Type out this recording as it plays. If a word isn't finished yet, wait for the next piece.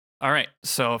All right,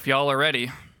 so if y'all are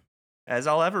ready, As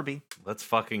I'll ever be. Let's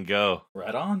fucking go.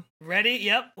 Right on. Ready?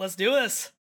 Yep. Let's do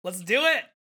this. Let's do it.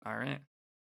 all right.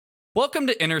 Welcome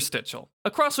to Interstitial,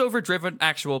 a crossover-driven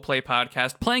actual play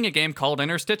podcast playing a game called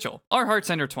Interstitial, Our Hearts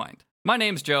Intertwined. My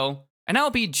name's Joe, and I'll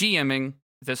be GMing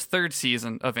this third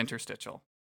season of Interstitial.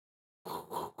 Let's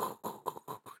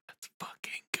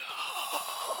fucking go.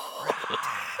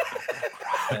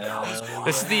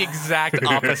 This is the exact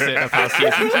opposite of how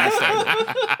season 2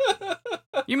 started.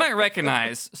 You might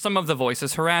recognize some of the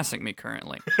voices harassing me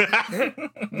currently.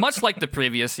 Much like the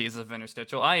previous season of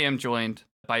Interstitial, I am joined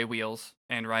by Wheels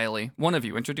and Riley. One of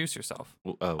you, introduce yourself.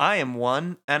 Oh. I am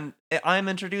one, and I'm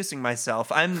introducing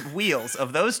myself. I'm Wheels.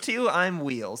 Of those two, I'm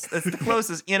Wheels. It's the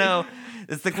closest,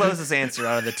 it's the closest answer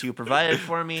out of the two provided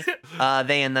for me.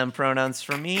 They and them pronouns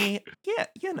for me. Yeah,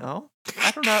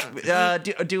 I don't know.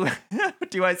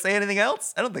 Do I say anything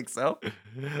else? I don't think so.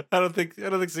 I don't think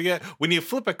so. Yeah. When you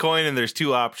flip a coin and there's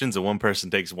two options and one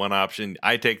person takes one option,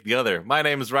 I take the other. My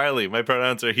name is Riley. My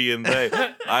pronouns are he and they.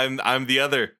 I'm the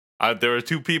other. There were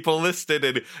two people listed,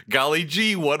 and golly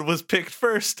gee, one was picked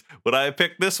first. Would I have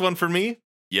picked this one for me?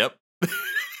 Yep.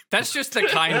 That's just the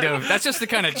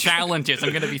kind of challenges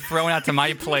I'm going to be throwing out to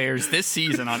my players this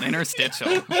season on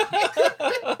Interstitial.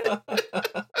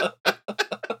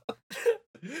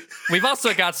 We've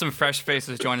also got some fresh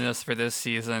faces joining us for this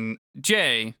season.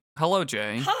 Jay. Hello,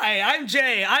 Jay. Hi, I'm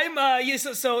Jay. I'm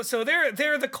so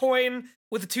they're the coin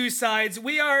with the two sides.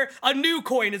 We are a new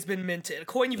coin has been minted. A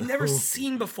coin you've never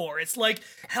seen before. It's like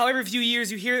however few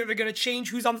years you hear that they're gonna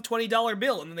change who's on the $20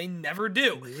 bill, and they never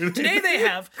do. Today they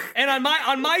have, and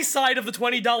on my side of the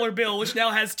 $20 bill, which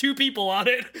now has two people on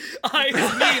it,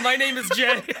 my name is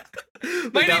Jay.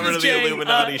 They got rid of the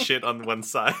Illuminati shit on one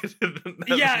side.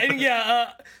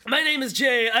 My name is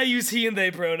Jay. I use he and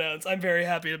they pronouns. I'm very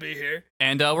happy to be here.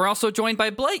 And we're also joined by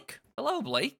Blake. Hello,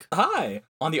 Blake. Hi.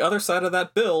 On the other side of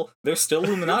that bill, there's still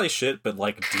Illuminati shit, but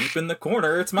like deep in the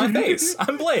corner, it's my face.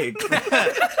 I'm Blake.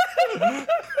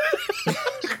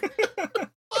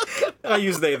 I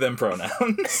use they, them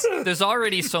pronouns. There's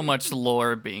already so much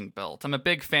lore being built. I'm a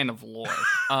big fan of lore.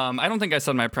 I don't think I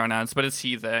said my pronouns, but it's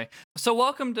he, they. So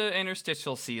welcome to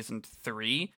Interstitial Season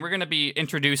 3. We're going to be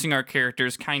introducing our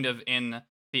characters kind of in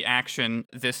the action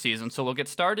this season, so we'll get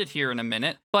started here in a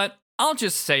minute. But I'll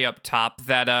just say up top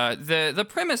that the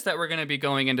premise that we're going to be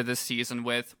going into this season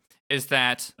with is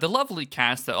that the lovely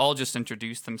cast that all just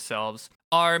introduced themselves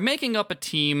are making up a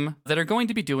team that are going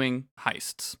to be doing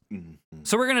heists. Mm-hmm.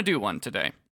 So we're going to do one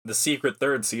today. The secret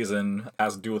third season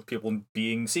has to do with people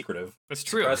being secretive. It's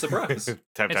true. Surprise, surprise.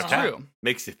 It's true.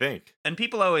 Makes you think. And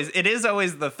it is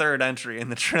always the third entry in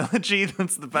the trilogy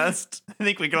that's the best. I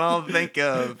think we can all think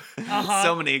of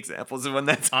so many examples of when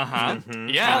that's Mm-hmm.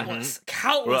 Yeah.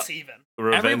 Countless even.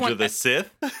 Revenge of the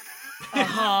Sith.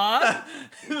 Back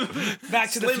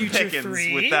to the Slim Future pickings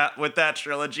 3. with that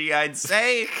trilogy, I'd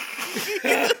say.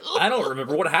 I don't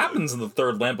remember what happens in the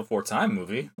third Land Before Time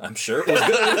movie. I'm sure it was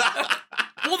good.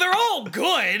 Well, they're all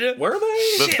good. Were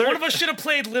they? Shit, one of us should have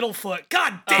played Littlefoot.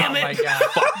 God damn it. Oh my god.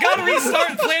 Gotta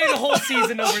restart playing the whole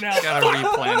season over now. Gotta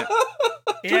replan it.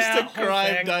 Yeah, Just a whole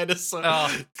crime thing. dinosaur.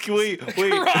 Oh. Can we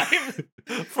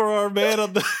Crime. for our man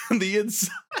on the inside?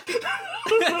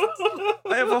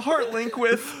 I have a heart link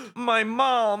with my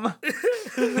mom.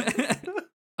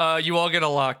 You all get a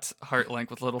locked heart link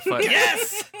with Littlefoot.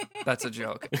 Yes. That's a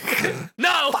joke.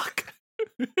 No. Fuck.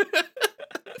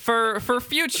 For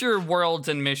future worlds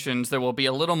and missions, there will be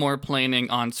a little more planning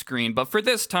on screen, but for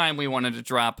this time, we wanted to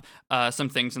drop some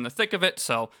things in the thick of it.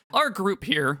 So our group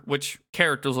here, which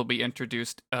characters will be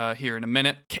introduced here in a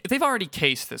minute, they've already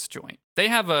cased this joint. They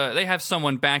have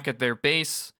someone back at their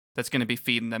base that's going to be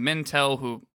feeding them intel,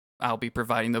 who I'll be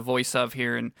providing the voice of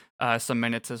here in some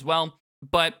minutes as well.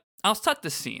 But I'll set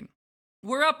the scene.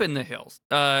 We're up in the hills.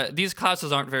 These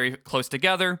classes aren't very close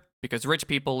together because rich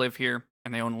people live here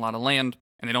and they own a lot of land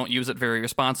and they don't use it very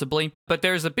responsibly. But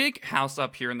there's a big house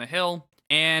up here in the hill,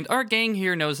 and our gang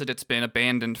here knows that it's been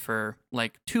abandoned for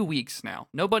like 2 weeks now.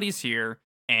 Nobody's here,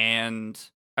 and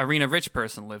Arena Rich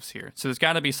Person lives here. So there's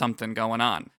got to be something going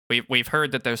on. We've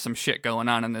heard that there's some shit going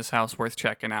on in this house worth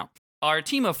checking out. Our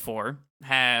team of 4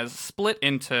 has split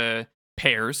into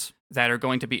pairs that are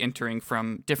going to be entering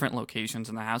from different locations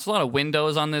in the house. A lot of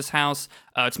windows on this house.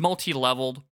 It's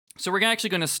multi-leveled. So we're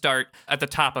actually going to start at the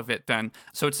top of it then.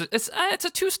 So it's a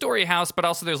 2-story house, but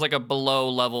also there's like a below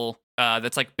level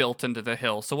that's like built into the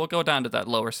hill. So we'll go down to that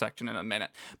lower section in a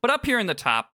minute. But up here in the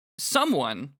top,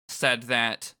 someone said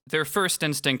that their first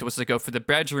instinct was to go for the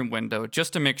bedroom window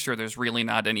just to make sure there's really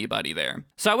not anybody there.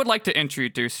 So I would like to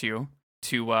introduce you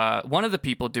to one of the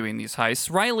people doing these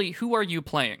heists. Riley, who are you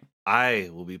playing? I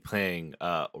will be playing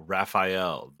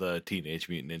Raphael, the Teenage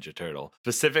Mutant Ninja Turtle,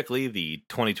 specifically the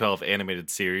 2012 animated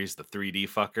series, the 3D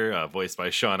fucker, voiced by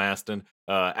Sean Astin,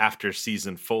 after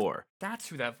season 4. That's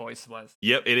who that voice was.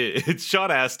 Yep, it is. It's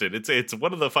Sean Astin. It's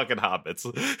one of the fucking hobbits.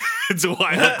 It's wild.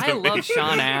 I love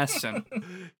Sean Astin.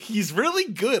 He's really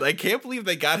good. I can't believe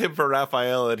they got him for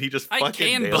Raphael, and he just fucking I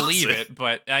can nails believe it,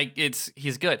 but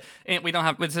he's good. And we don't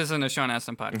have. This isn't a Sean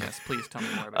Astin podcast. Please tell me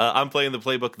more about it. I'm playing the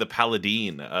playbook, The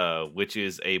Paladin, which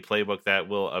is a playbook that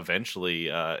will eventually,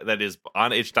 that is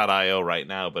on itch.io right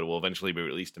now, but it will eventually be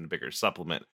released in a bigger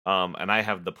supplement. And I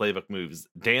have the playbook moves: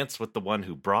 Dance with the One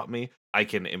Who Brought Me. I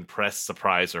can impress,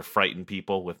 surprise, or frighten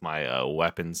people with my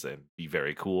weapons and be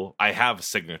very cool. I have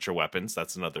signature weapons.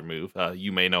 That's another move.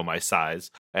 You may know my size.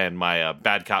 And my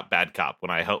bad cop. When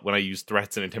I use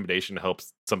threats and intimidation to help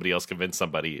somebody else convince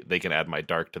somebody, they can add my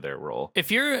dark to their roll.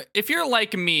 If you're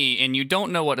like me and you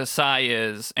don't know what a Sai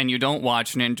is and you don't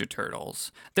watch Ninja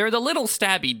Turtles, they're the little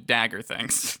stabby dagger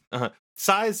things.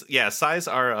 Size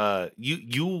are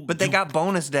But they got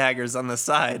bonus daggers on the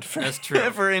side. That's true.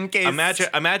 For in case.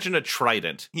 Imagine a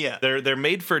trident. Yeah. They're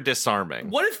made for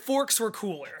disarming. What if forks were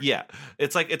cooler? Yeah,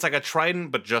 it's like a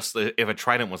trident, but just if a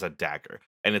trident was a dagger,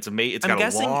 and it's I'm got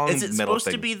guessing, a long is it metal supposed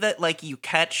thing. to be that like you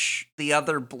catch the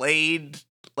other blade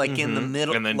like in the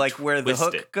middle, And then like where the twist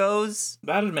hook it. goes?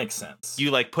 That'd make sense.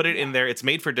 You like put it in there. It's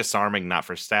made for disarming, not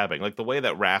for stabbing. Like the way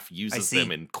that Raph uses see.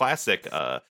 them in classic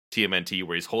TMNT,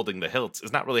 where he's holding the hilts,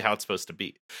 is not really how it's supposed to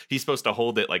be. He's supposed to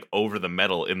hold it like over the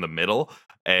metal in the middle,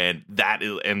 and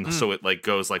so it like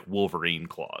goes like Wolverine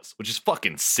claws, which is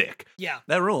fucking sick. Yeah.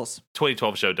 That rules.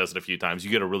 2012 show does it a few times.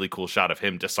 You get a really cool shot of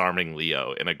him disarming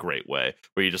Leo in a great way,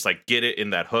 where you just like get it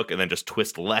in that hook and then just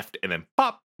twist left and then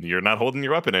pop. You're not holding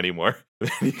your weapon anymore.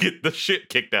 You get the shit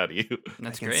kicked out of you.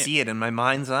 That's I can great. see it in my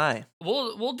mind's eye.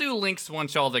 We'll do links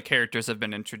once all the characters have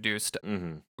been introduced.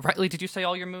 Mm-hmm. Riley, did you say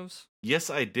all your moves?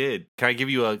 Yes, I did. Can I give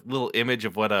you a little image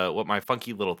of what my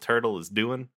funky little turtle is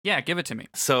doing? Yeah, give it to me.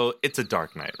 So it's a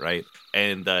dark night, right?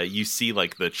 And you see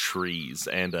like the trees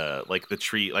and like the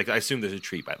tree. Like I assume there's a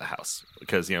tree by the house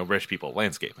because rich people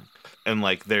landscaping, and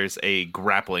like there's a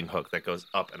grappling hook that goes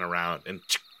up and around and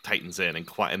tightens in and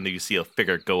then you see a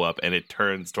figure go up and it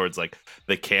turns towards like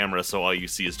the camera, so all you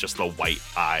see is just the white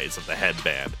eyes of the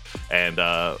headband. And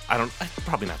I'm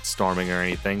probably not storming or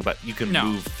anything, but you can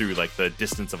move through like the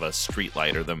distance of a street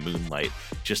light or the moonlight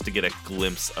just to get a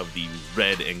glimpse of the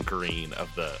red and green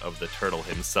of the turtle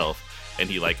himself.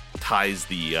 And he like ties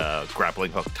the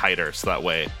grappling hook tighter so that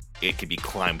way it can be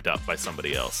climbed up by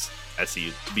somebody else as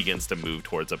he begins to move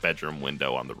towards a bedroom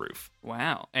window on the roof.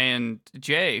 Wow. And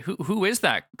Jay, who is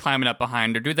that climbing up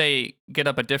behind, or do they get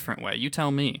up a different way? You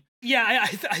tell me. Yeah,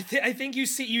 I think you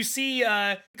see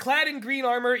clad in green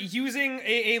armor using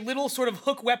a little sort of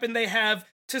hook weapon they have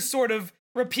to sort of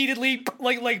repeatedly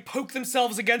like poke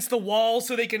themselves against the wall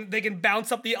so they can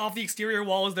bounce off the exterior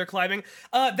wall as they're climbing.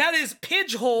 That is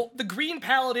Pidgeholt, the Green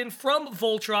Paladin from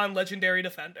Voltron Legendary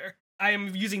Defender. I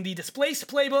am using the Displaced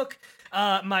playbook.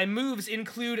 My moves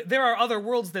include: there are other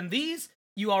worlds than these.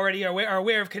 You already are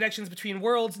aware of connections between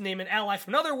worlds. Name an ally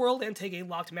from another world and take a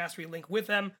locked mastery link with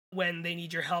them. When they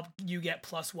need your help, you get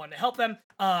 +1 to help them.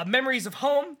 Memories of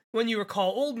home. When you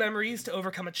recall old memories to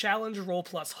overcome a challenge, roll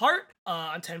 +heart.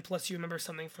 On 10+, you remember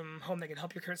something from home that can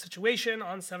help your current situation.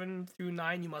 On 7 through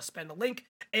 9, you must spend a link.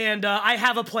 And I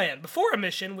have a plan. Before a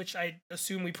mission, which I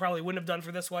assume we probably wouldn't have done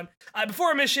for this one.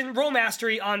 Before a mission, roll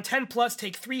mastery. On 10+,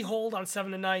 take 3 hold. On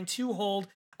 7 to 9, 2 hold.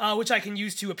 Which I can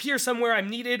use to appear somewhere I'm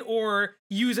needed or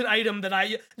use an item that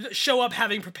I show up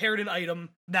having prepared an item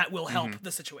that will help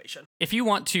the situation. If you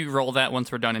want to roll that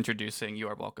once we're done introducing, you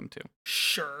are welcome to.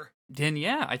 Sure. Then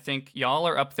yeah, I think y'all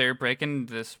are up there breaking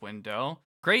this window.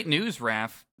 Great news,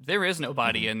 Raph. There is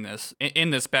nobody in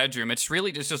this bedroom. It's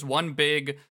really just one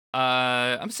big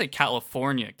I'm gonna say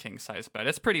California king size bed.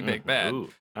 It's a pretty big bed. Ooh.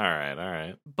 All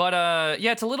right. But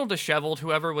yeah, it's a little disheveled.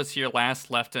 Whoever was here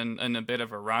last left in a bit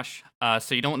of a rush.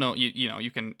 So you don't know,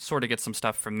 you can sort of get some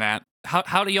stuff from that.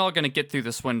 How are y'all gonna get through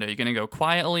this window? You gonna go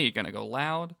quietly? You gonna go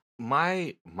loud?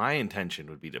 My intention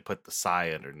would be to put the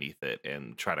Sai underneath it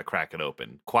and try to crack it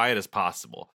open, quiet as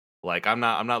possible. Like I'm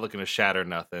not looking to shatter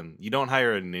nothing. You don't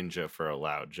hire a ninja for a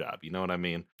loud job. You know what I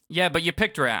mean? Yeah, but you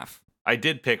picked Raph. I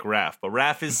did pick Raph, but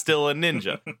Raph is still a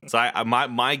ninja. So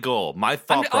my goal, my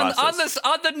thought process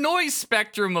on the noise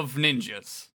spectrum of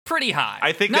ninjas, pretty high.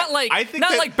 I think not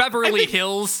that- like Beverly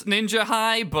Hills ninja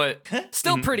high, but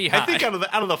still pretty high. I think out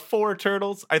of the 4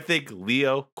 turtles, I think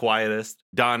Leo quietest,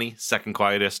 Donnie second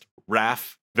quietest,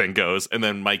 Raph then goes, and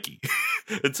then Mikey.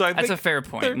 And so I That's think a fair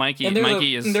point. Mikey and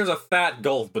is there's a fat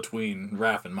gulf between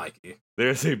Raph and Mikey.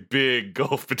 there's a big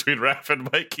gulf between Raph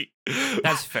and Mikey.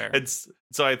 That's fair.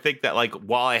 So I think that like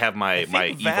while I have my I my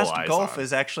think evil Vast eyes Gulf on,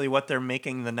 is actually what they're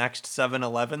making the next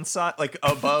 7-Eleven sign, like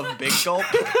above Big Gulp.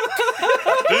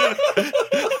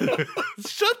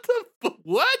 shut the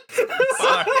what?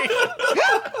 Sorry.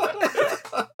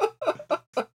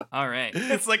 All right.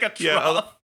 It's like a trough. Yeah,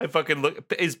 I fucking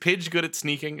look. Is Pidge good at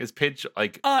sneaking? Is Pidge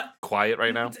like quiet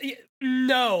right now?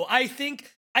 No, I think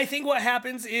what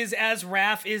happens is as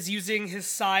Raph is using his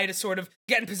sai to sort of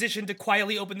get in position to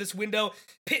quietly open this window,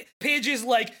 Pidge is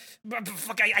like,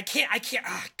 fuck, I can't,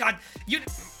 God,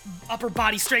 upper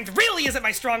body strength really isn't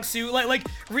my strong suit. Like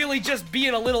really just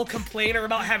being a little complainer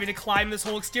about having to climb this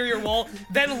whole exterior wall,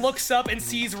 then looks up and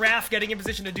sees Raph getting in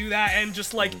position to do that and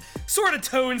just like sort of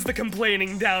tones the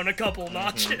complaining down a couple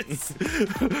notches.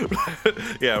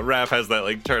 Yeah, Raph has that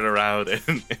like turn around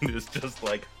and is just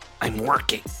like, I'm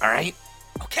working, all right?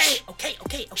 Okay.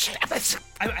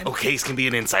 Okays can be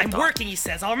an inside I'm thought. working, he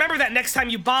says. I'll remember that next time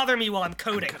you bother me while I'm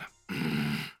coding.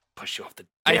 Push you off the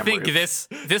I damn think roof.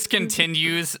 this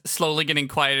continues slowly getting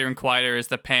quieter and quieter as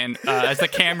the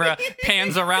camera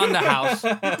pans around the house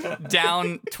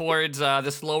down towards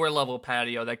this lower level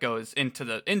patio that goes into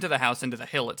the house, into the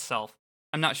hill itself.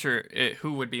 I'm not sure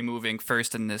who would be moving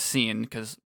first in this scene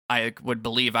because I would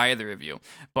believe either of you.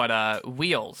 But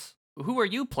Wheels, who are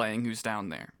you playing? Who's down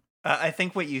there? I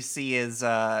think what you see is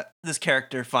this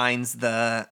character finds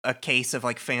a case of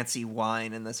like fancy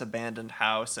wine in this abandoned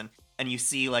house, and you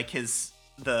see like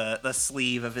the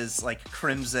sleeve of his like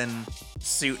crimson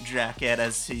suit jacket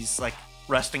as he's like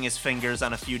resting his fingers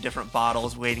on a few different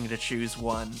bottles, waiting to choose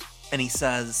one. And he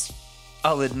says,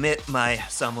 "I'll admit my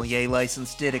sommelier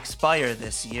license did expire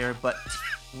this year, but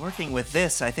working with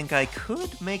this, I think I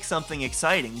could make something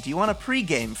exciting. Do you want a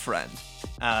pregame, friend?"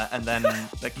 And then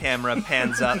the camera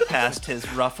pans up past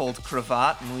his ruffled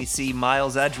cravat, and we see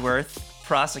Miles Edgeworth,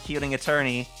 prosecuting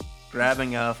attorney,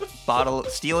 stealing a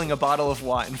bottle of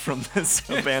wine from this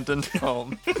abandoned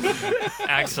home.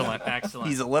 Excellent.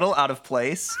 He's a little out of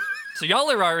place. So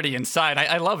y'all are already inside.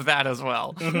 I love that as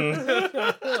well.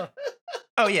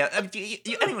 Oh yeah,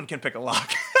 anyone can pick a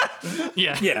lock.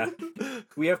 Yeah. Yeah.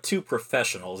 We have two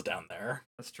professionals down there.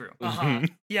 That's true. Uh-huh.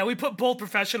 Yeah, we put both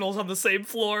professionals on the same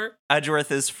floor.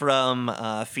 Edgeworth is from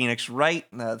Phoenix Wright,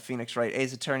 the Phoenix Wright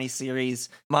Ace Attorney series.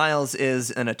 Miles is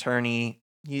an attorney.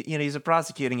 He's a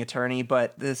prosecuting attorney,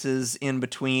 but this is in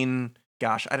between.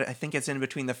 Gosh, I think it's in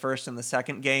between the first and the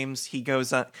second games. He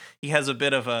has a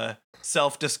bit of a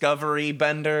self-discovery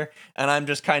bender, and I'm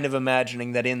just kind of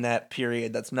imagining that in that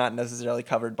period that's not necessarily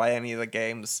covered by any of the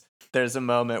games, there's a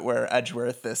moment where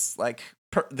Edgeworth, this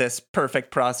this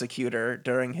perfect prosecutor,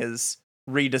 during his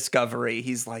rediscovery,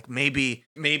 he's like, maybe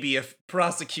if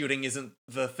prosecuting isn't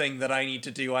the thing that I need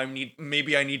to do,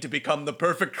 maybe I need to become the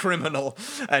perfect criminal.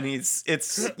 And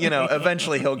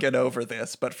eventually he'll get over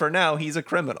this, but for now he's a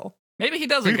criminal. Maybe he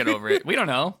doesn't get over it. We don't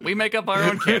know. We make up our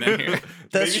own canon here.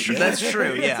 That's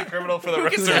true. He's Yeah, a criminal for the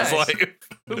rest of cares? his life.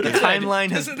 the timeline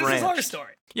has This is our branched.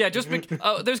 story. Yeah, there's going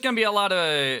to be a lot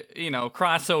of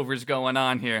crossovers going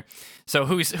on here. So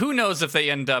who knows if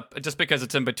they end up, just because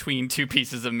it's in between two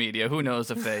pieces of media, who knows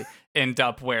if they end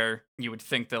up where you would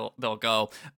think they'll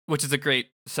go, which is a great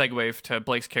segue to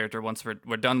Blake's character once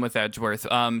we're done with Edgeworth.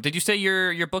 Did you say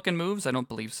your book and moves? I don't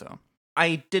believe so.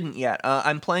 I didn't yet.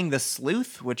 I'm playing The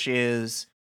Sleuth, which is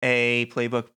a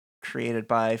playbook created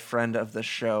by friend of the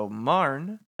show,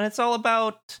 Marn. And it's all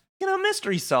about,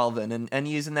 mystery solving and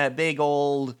using that big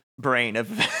old brain of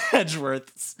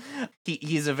Edgeworth's.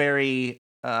 He's a very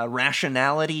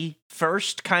rationality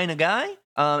first kind of guy.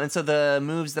 And so the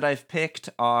moves that I've picked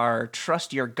are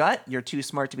trust your gut. You're too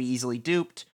smart to be easily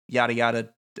duped. Yada yada,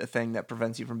 a thing that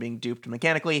prevents you from being duped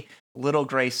mechanically. Little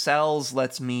Gray Cells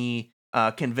lets me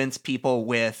convince people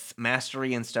with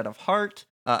mastery instead of heart.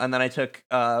 And then I took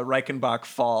Reichenbach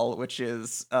Fall, which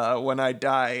is when I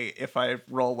die, if I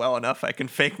roll well enough, I can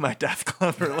fake my death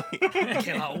cleverly. I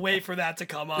cannot wait for that to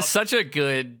come up. Such a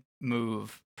good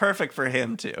move. Perfect for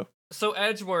him, too. So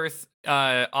Edgeworth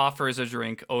offers a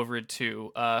drink over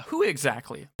to who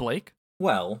exactly? Blake?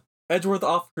 Well, Edgeworth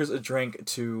offers a drink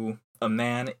to a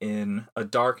man in a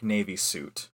dark navy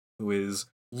suit who is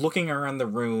looking around the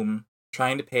room,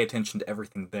 trying to pay attention to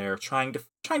everything there, trying to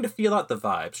feel out the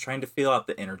vibes, trying to feel out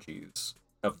the energies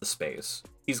of the space.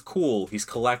 He's cool, he's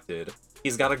collected,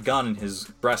 he's got a gun in his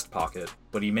breast pocket,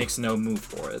 but he makes no move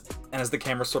for it. And as the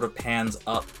camera sort of pans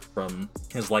up from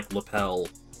his, lapel,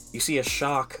 you see a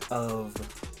shock of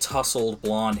tousled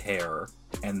blonde hair,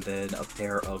 and then a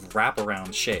pair of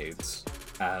wraparound shades.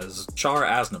 as Char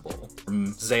Aznable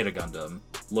from Zeta Gundam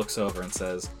looks over and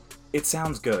says, "It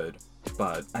sounds good,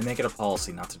 but I make it a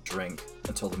policy not to drink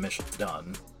until the mission's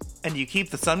done." And you keep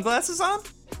the sunglasses on?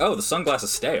 Oh, the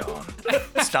sunglasses stay on.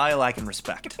 Style I can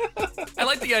respect. I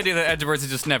like the idea that Edgeworth has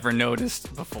just never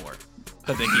noticed before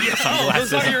that they keep the Oh,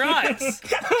 those sunglasses are on. your eyes.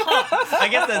 I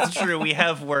guess that's true. We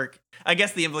have work. I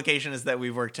guess the implication is that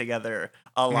we've worked together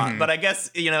a lot. But I guess,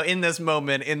 in this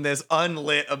moment, in this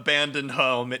unlit, abandoned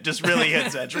home, it just really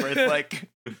hits Edgeworth.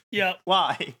 Like, Yeah.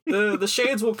 why? The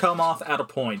shades will come off at a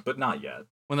point, but not yet.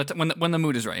 When the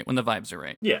mood is right, when the vibes are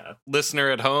right. Yeah. Listener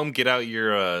at home, get out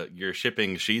your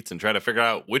shipping sheets and try to figure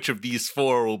out which of these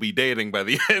four will be dating by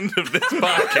the end of this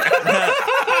podcast.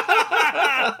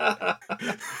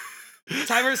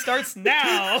 Timer starts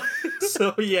now.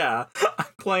 So yeah, I'm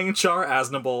playing Char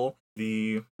Aznable,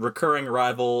 the recurring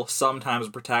rival, sometimes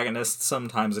protagonist,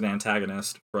 sometimes an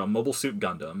antagonist from Mobile Suit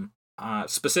Gundam.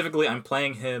 Specifically, I'm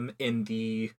playing him in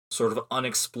the sort of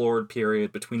unexplored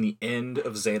period between the end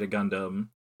of Zeta Gundam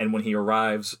and when he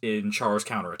arrives in Char's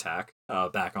counterattack,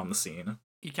 back on the scene.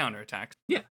 He counterattacks.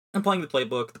 I'm playing the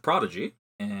playbook The Prodigy,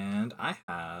 and I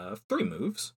have 3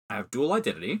 moves. I have Dual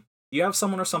Identity. You have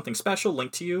someone or something special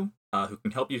linked to you who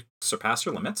can help you surpass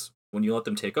your limits. When you let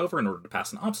them take over in order to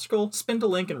pass an obstacle, spin to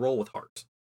link and roll with heart.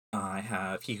 I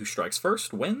have He Who Strikes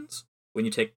First wins. When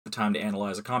you take the time to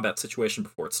analyze a combat situation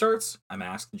before it starts, I'm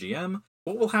asked the GM,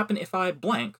 what will happen if I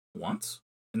blank once?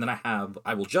 And then I have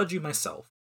I Will Judge You Myself.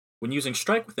 When using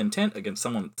Strike with Intent against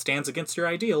someone that stands against your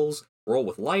ideals, roll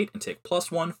with light and take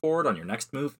 +1 forward on your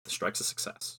next move if the strike's a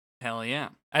success. Hell yeah.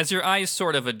 As your eyes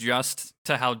sort of adjust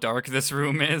to how dark this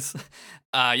room is,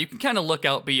 you can kind of look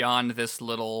out beyond this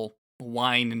little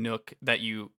wine nook that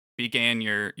you began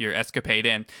your escapade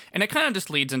in. And it kind of just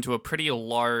leads into a pretty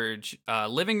large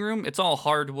living room. It's all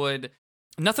hardwood.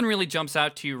 Nothing really jumps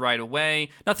out to you right away.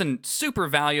 Nothing super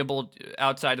valuable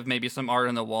outside of maybe some art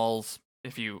on the walls.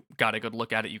 If you got a good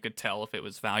look at it, you could tell if it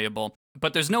was valuable.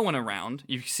 But there's no one around.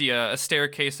 You see a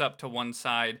staircase up to one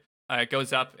side. It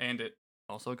goes up and it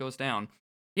also goes down.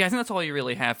 Yeah, I think that's all you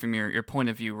really have from your point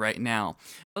of view right now.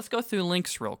 Let's go through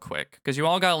links real quick, because you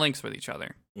all got links with each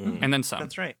other. And then some.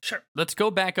 That's right. Sure. Let's go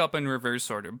back up in reverse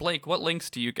order. Blake, what links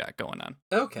do you got going on?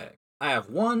 Okay. I have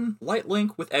 1 light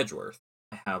link with Edgeworth.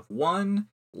 I have 1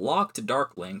 locked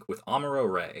dark link with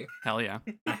Amuro Ray. Hell yeah.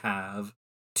 I have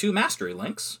 2 mastery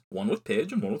links, 1 with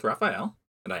Pidge and 1 with Raphael,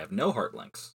 and I have no heart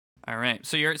links. All right.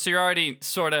 So you're already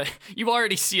sort of you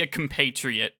already see a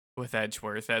compatriot with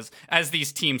Edgeworth as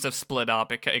these teams have split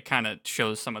up. It kind of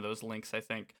shows some of those links, I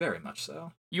think. Very much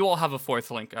so. You all have a 4th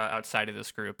link outside of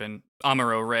this group, and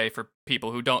Amuro Ray, for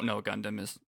people who don't know Gundam,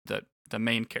 is the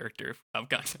main character of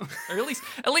Gundam, or at least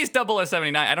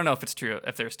 0079. I don't know if it's true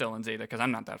if they're still in Zeta, because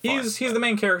I'm not that far. He's the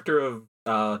main character of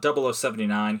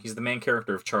 0079. He's the main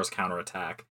character of Char's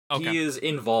counterattack. Okay. He is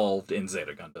involved in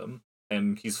Zeta Gundam,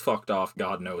 and he's fucked off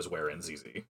God knows where in ZZ.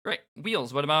 Right.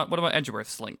 Wheels, what about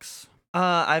Edgeworth's links?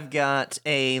 I've got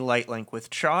a light link with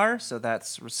Char, so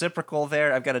that's reciprocal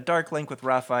there. I've got a dark link with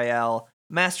Raphael,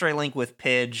 mastery link with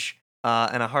Pidge,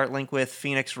 and a heart link with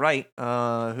Phoenix Wright,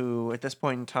 who at this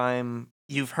point in time,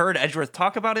 you've heard Edgeworth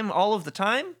talk about him all of the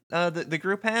time, the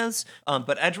group has,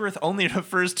 but Edgeworth only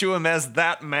refers to him as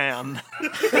that man.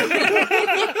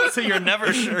 So you're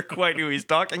never sure quite who he's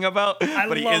talking about,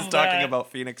 but he is love talking that. about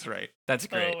Phoenix Wright. That's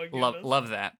great. my love goodness.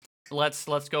 that.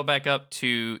 Let's go back up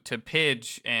to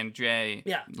Pidge and Jay.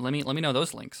 Yeah. Let me know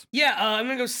those links. Yeah, I'm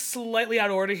gonna go slightly out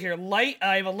of order here. Light,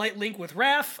 I have a light link with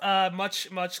Raph.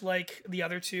 Much like the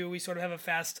other two, we sort of have a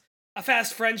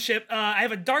fast friendship. I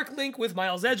have a dark link with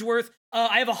Miles Edgeworth.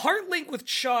 I have a heart link with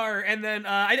Char, and then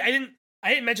I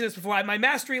didn't mention this before. My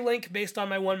mastery link, based on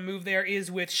my 1 move there, is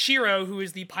with Shiro, who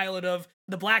is the pilot of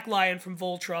the Black Lion from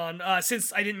Voltron.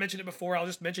 Since I didn't mention it before, I'll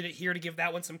just mention it here to give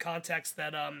that one some context.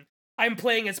 That I'm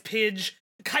playing as Pidge,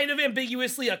 kind of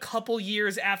ambiguously a couple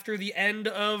years after the end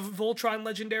of Voltron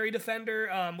Legendary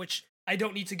Defender, which I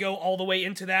don't need to go all the way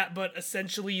into that, but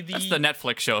essentially That's the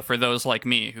Netflix show for those like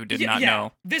me who did not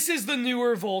know. This is the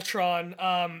newer Voltron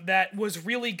that was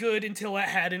really good until it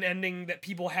had an ending that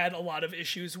people had a lot of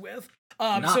issues with.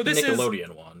 Not so the this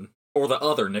Nickelodeon one. Or the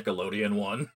other Nickelodeon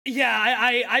one. Yeah,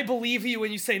 I believe you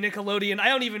when you say Nickelodeon. I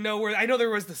don't even know where. I know there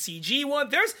was the CG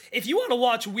one. If you want to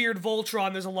watch Weird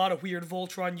Voltron, there's a lot of Weird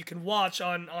Voltron you can watch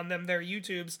on their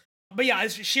YouTubes. But yeah,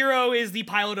 Shiro is the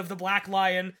pilot of the Black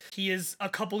Lion. He is a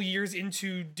couple years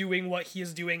into doing what he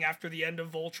is doing after the end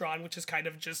of Voltron, which is kind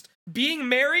of just being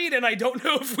married, and I don't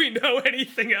know if we know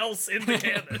anything else in the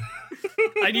canon.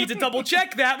 I need to double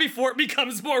check that before it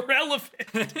becomes more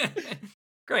relevant.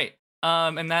 Great.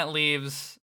 And that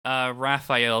leaves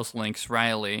Raphael's links,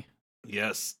 Riley.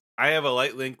 Yes. I have a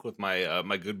light link with my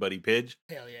my good buddy Pidge.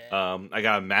 Hell yeah. I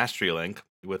got a mastery link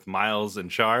with Miles and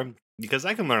Char because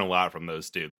I can learn a lot from those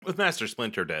two. With Master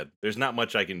Splinter dead, there's not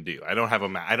much I can do. I don't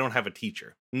have a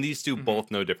teacher, and these two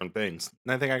both know different things.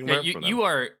 And I think I can learn from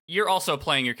them. You're also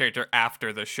playing your character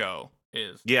after the show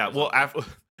is. Yeah, well,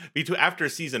 after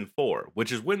season 4,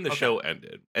 which is when the show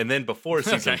ended, and then before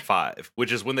season 5,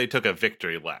 which is when they took a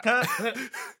victory lap.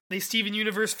 They Steven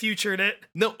Universe futured it.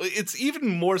 No, it's even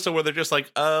more so where they're just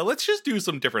like, let's just do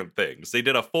some different things. They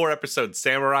did a 4-episode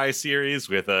samurai series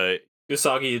with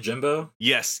Usagi Yojimbo?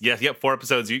 Yes, 4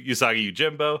 episodes Usagi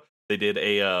Yojimbo. They did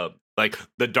a like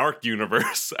the Dark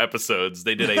Universe episodes.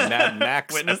 They did a Mad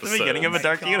Max Witness episode. the beginning of a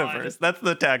Dark God. Universe. That's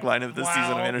the tagline of this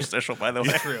season of Wow. Interstitial, by the way.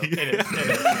 True. It is.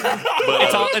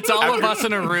 But, It's all of us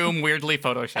in a room, weirdly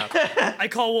photoshopped. I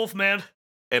call Wolfman.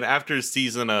 and after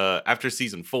season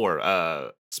 4,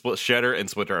 Shredder and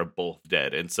Splinter are both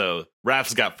dead, and so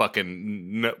Raph's got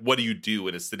fucking. What do you do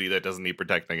in a city that doesn't need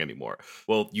protecting anymore?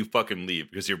 Well, you fucking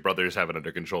leave because your brothers have it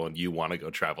under control, and you want to go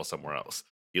travel somewhere else.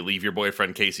 You leave your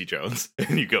boyfriend Casey Jones,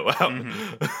 and you go out.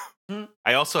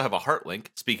 I also have a heart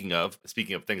link. Speaking of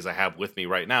things I have with me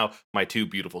right now, my 2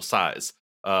 beautiful sighs.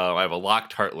 I have a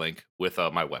locked heart link with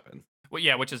my weapon. Well,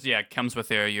 yeah, which is comes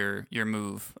with your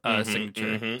move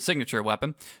Mhm, signature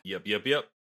weapon. Yep.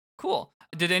 Cool.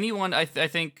 Did anyone? I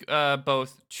think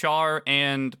both Char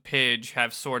and Pidge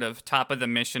have sort of top of the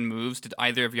mission moves. Did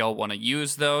either of y'all want to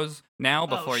use those now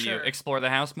before you sure. explore the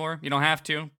house more? You don't have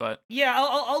to, but Yeah,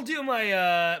 I'll do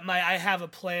my my I have a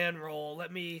plan roll.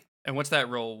 Let me and what's that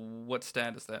roll? What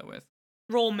stat is that with?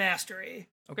 roll mastery.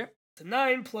 Okay. It's a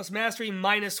 9 plus mastery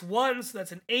 -1, so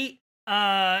that's an 8.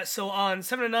 So on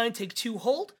 7 and 9, take 2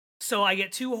 hold. So I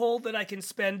get 2 hold that I can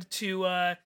spend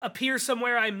to appear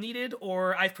somewhere I'm needed,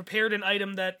 or I've prepared an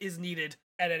item that is needed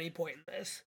at any point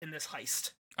in this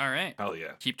heist. All right. Hell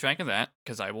yeah. Keep track of that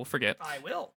because I will forget. I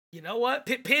will. You know what?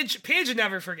 Pidge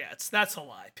never forgets. That's a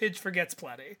lie. Pidge forgets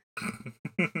plenty.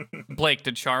 Blake,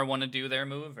 did Char want to do their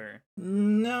move or?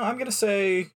 No, I'm gonna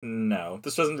say no.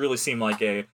 This doesn't really seem like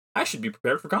I should be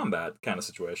prepared for combat kind of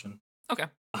situation. Okay.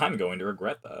 I'm going to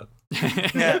regret that.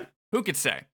 Yeah. Who could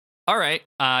say? All right,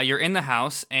 you're in the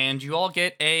house, and you all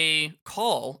get a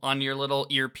call on your little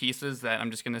earpieces that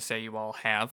I'm just going to say you all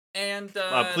have. And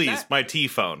Please, my T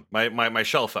phone, my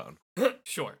shell phone.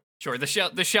 Sure.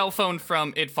 The shell phone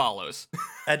from It Follows.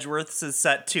 Edgeworth's is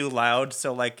set too loud,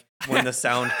 so like when the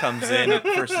sound comes in, at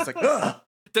first it's like, ugh.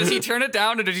 Does he turn it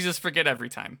down, or does he just forget every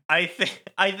time? I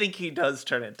think he does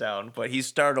turn it down, but he's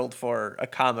startled for a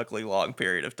comically long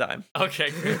period of time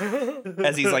Okay.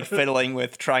 as he's like fiddling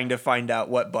with trying to find out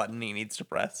what button he needs to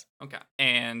press. Okay.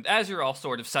 And as you're all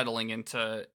sort of settling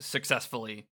into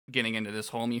successfully getting into this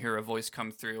home, you hear a voice come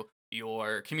through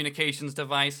your communications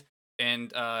device,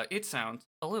 and it sounds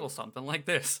a little something like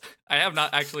this. I have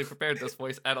not actually prepared this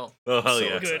voice at all. Oh hell So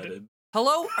yeah. excited.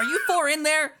 Hello? Are you 4 in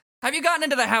there? Have you gotten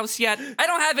into the house yet? I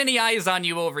don't have any eyes on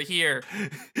you over here.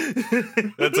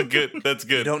 That's You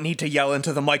good. don't need to yell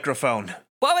into the microphone.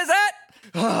 What was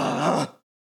that?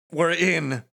 We're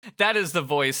in. That is the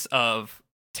voice of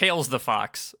Tails the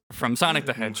Fox from Sonic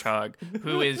the Hedgehog,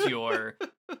 who is your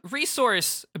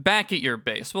resource back at your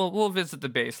base. We'll visit the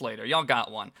base later. Y'all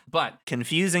got one. But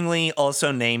Confusingly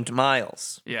also named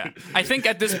Miles. yeah, I think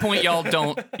at this point y'all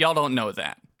don't know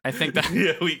that. I think that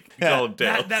Yeah, we call him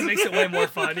Tails. That makes it way more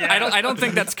fun. Yeah. I don't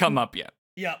think that's come up yet.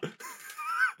 Yep.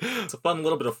 It's a fun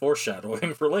little bit of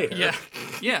foreshadowing for later. Yeah.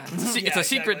 It's Yeah, a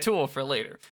secret exactly. tool for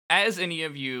later. As any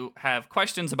of you have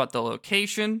questions about the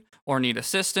location or need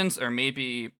assistance or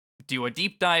maybe do a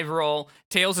deep dive roll,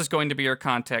 Tails is going to be your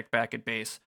contact back at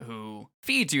base who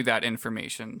feeds you that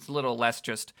information. It's a little less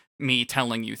just me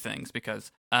telling you things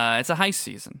because it's a heist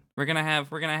season. We're gonna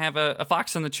have a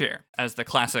fox in the chair, as the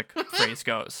classic phrase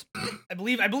goes. I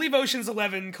believe Ocean's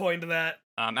 11 coined that.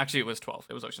 Actually, it was 12.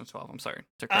 It was Ocean's 12. I'm sorry.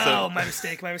 Oh, my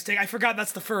mistake. I forgot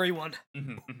that's the furry one.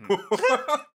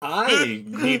 I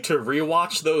need to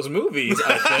rewatch those movies,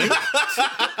 I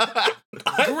think.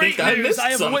 Great I news. missed I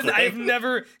have something.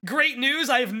 never great news.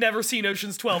 I have never seen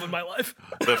Ocean's 12 in my life.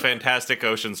 The fantastic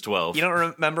Ocean's 12. You don't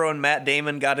remember when Matt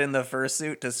Damon got in the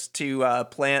fursuit to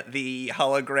plant the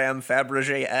hologram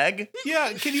Fabergé egg?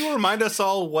 Yeah, can you remind us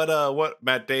all what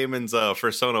Matt Damon's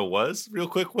persona was, real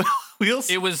quick, Wheels?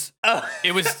 It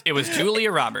was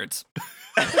Julia Roberts.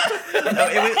 No,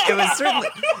 it was certainly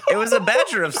it was a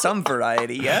badger of some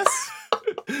variety. Yes.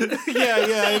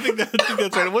 yeah, I think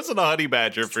that's right. It wasn't a honey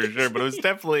badger for sure, but it was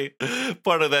definitely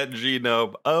part of that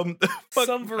genome. But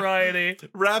Some variety.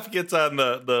 Raph gets on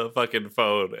the fucking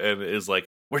phone and is like,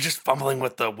 "We're just fumbling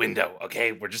with the window,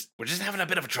 okay? We're just having a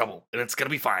bit of trouble, and it's gonna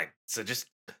be fine. So just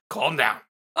calm down."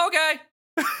 Okay.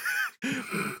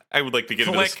 I would like to get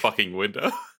into this Click. fucking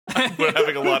window. We're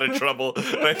having a lot of trouble.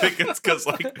 And I think it's because,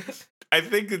 I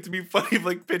think it'd be funny if,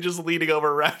 Pidge is leaning over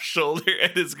Raph's shoulder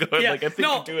and is going, Yeah, I think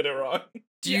no. you're doing it wrong.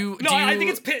 I think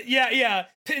it's Pidge. Yeah.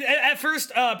 At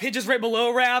first, Pidge is right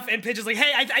below Raph, and Pidge is like,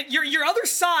 "Hey, your other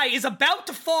sigh is about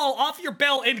to fall off your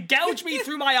belt and gouge me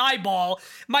through my eyeball.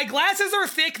 My glasses are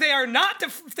thick; they are not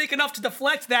thick enough to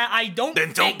deflect that. I don't.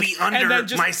 Then don't think." be And under then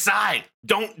just, my side.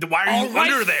 Why are "All you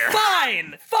right, under there?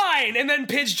 Fine. And then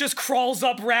Pidge just crawls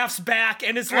up Raph's back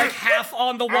and is half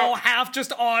on the wall, half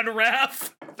just on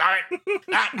Raph. All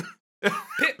right.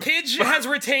 Pidge has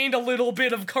retained a little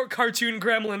bit of cartoon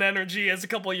gremlin energy as a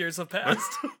couple years have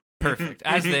passed. Perfect,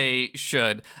 as they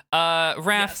should. Raph,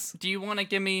 Yes. do you want to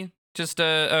give me just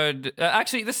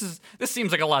actually, this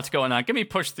seems like a lot's going on. Give me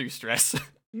push through stress.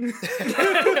 Yeah,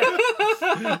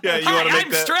 you Hi, want to make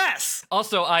I'm that? Stress.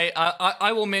 Also,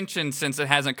 I will mention, since it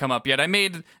hasn't come up yet, I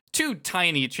made 2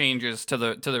 tiny changes to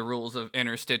the rules of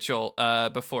interstitial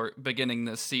before beginning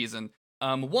this season.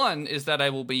 One is that I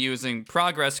will be using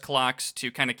progress clocks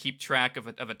to kind of keep track of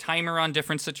a timer on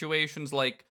different situations,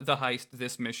 like the heist,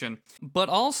 this mission. But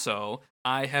also,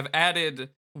 I have added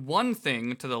one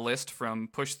thing to the list from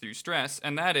Push Through Stress,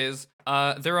 and that is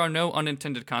there are no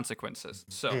unintended consequences.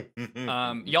 So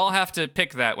y'all have to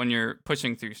pick that when you're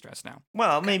pushing through stress now.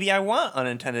 Well, maybe I want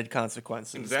unintended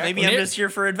consequences. Exactly. Maybe I'm just here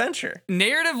for adventure.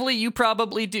 Narratively, you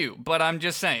probably do, but I'm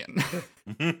just saying.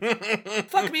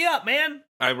 Fuck me up, man.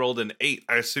 I rolled an 8.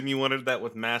 I assume you wanted that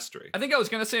with mastery. I think I was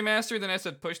gonna say mastery, then I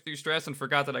said push through stress and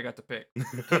forgot that I got to pick.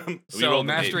 We So rolled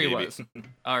an 8, mastery baby. was.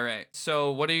 All right.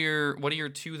 So what are your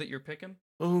 2 that you're picking?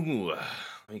 Ooh,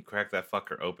 let me crack that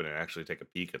fucker open and actually take a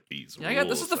peek at these. Yeah,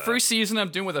 this is the rules. first season I'm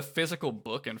doing with a physical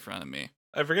book in front of me.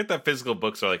 I forget that physical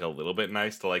books are a little bit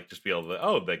nice to just be able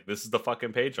to, this is the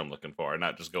fucking page I'm looking for, and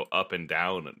not just go up and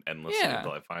down and endlessly Yeah.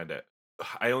 until I find it.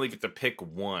 I only get to pick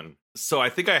one, so I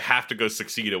think I have to go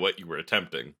succeed at what you were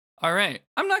attempting. All right.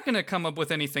 I'm not going to come up with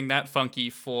anything that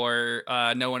funky for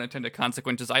no unintended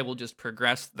consequences. I will just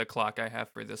progress the clock I have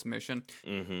for this mission.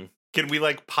 Mm-hmm. Can we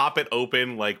pop it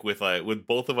open with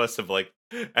both of us have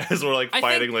as we're I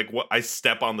fighting what I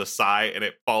step on the side and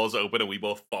it falls open and we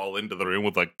both fall into the room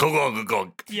with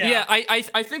gong. Yeah.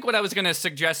 I think what I was going to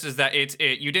suggest is that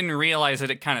you didn't realize that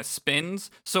it kind of spins.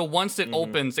 So once it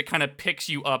opens, it kind of picks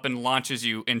you up and launches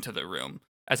you into the room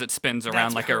as it spins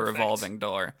around That's like perfect. a revolving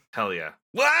door. Hell yeah.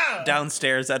 Wow!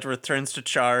 Downstairs, Edward turns to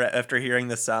Char after hearing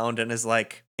the sound and is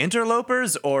like,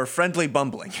 interlopers or friendly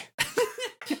bumbling?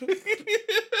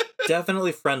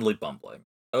 Definitely friendly bumbling.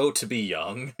 Oh, to be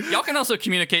young. Y'all can also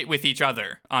communicate with each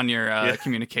other on your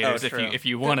communicators Oh, if true.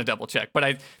 you want to double check.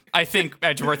 But I think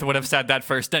Edgeworth would have said that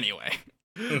first anyway.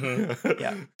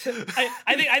 Yeah.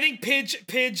 I think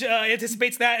Pidge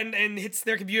anticipates that and hits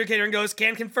their communicator and goes,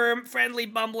 "Can confirm, friendly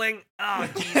bumbling." Oh,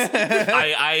 jeez.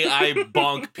 I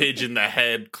bonk Pidge in the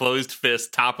head, closed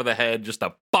fist, top of the head, just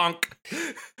a bonk.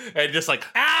 And just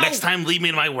Ow! next time, leave me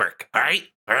in my work. All right?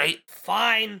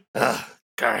 Fine. Ugh,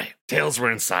 all right. Tails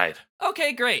were inside.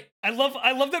 Okay, great. I love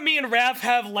that me and Raph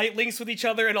have light links with each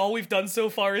other, and all we've done so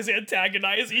far is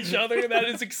antagonize each other. That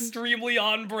is extremely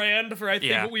on brand for think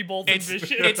Yeah. what we both It's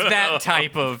envision. it's that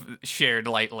type of shared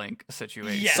light link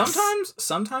situation. Yes.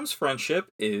 Sometimes friendship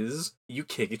is you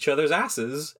kick each other's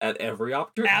asses at every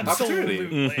opportunity.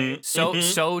 Absolutely. Mhm.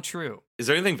 So true. Is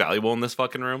there anything valuable in this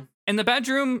fucking room? In the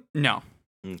bedroom, no.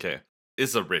 Okay.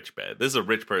 This is a rich bed. This is a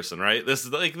rich person, right? This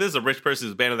is a rich person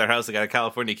who's abandoned their house. They got a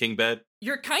California king bed.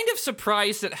 You're kind of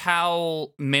surprised at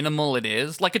how minimal it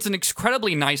is. Like, it's an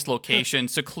incredibly nice location,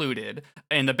 secluded,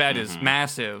 and the bed is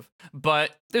massive,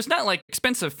 but there's not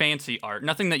expensive fancy art,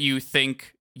 nothing that you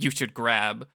think you should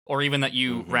grab or even that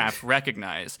you Raph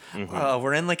recognize. Oh,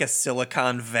 we're in a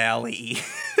Silicon Valley.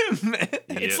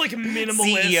 It's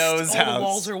minimalist. CEO's all house. the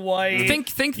walls are white.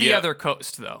 Think the Yeah. other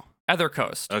coast though. Other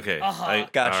coast. Okay. Uh-huh.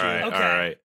 Got all you. right, Okay. All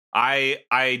right.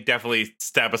 I definitely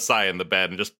stab a sigh in the bed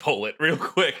and just pull it real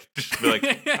quick. Just be like,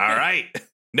 all right.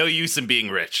 No use in being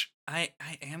rich. I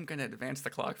am gonna advance the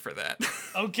clock for that.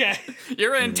 Okay.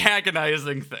 You're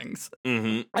antagonizing things.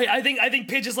 Mm-hmm. I think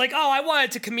Pidge is like, oh, I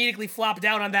wanted to comedically flop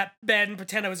down on that bed and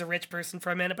pretend I was a rich person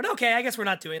for a minute, but okay, I guess we're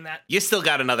not doing that. You still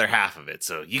got another half of it,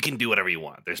 so you can do whatever you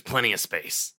want. There's plenty of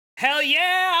space. Hell yeah,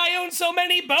 I own so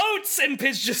many boats! And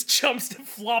Pidge just jumps and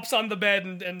flops on the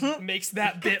bed and makes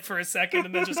that bit for a second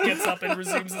and then just gets up and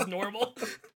resumes as normal.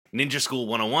 Ninja School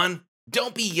 101.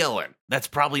 Don't be yelling. That's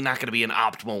probably not going to be an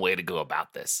optimal way to go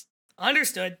about this.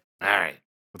 Understood. All right.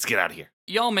 Let's get out of here.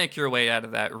 Y'all make your way out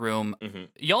of that room. Mm-hmm.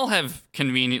 Y'all have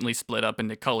conveniently split up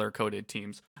into color-coded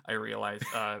teams. I realize.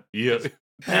 Yeah.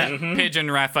 Pidge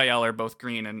and Raphael are both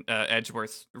green, and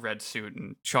Edgeworth's red suit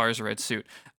and Char's red suit.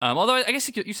 Although I guess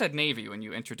you said navy when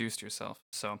you introduced yourself.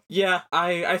 So Yeah,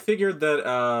 I figured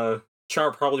that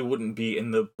Char probably wouldn't be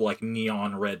in the like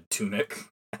neon red tunic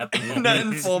at the moment. Not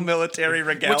in full military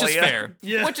regalia. which is fair.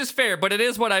 Yeah. Which is fair, but it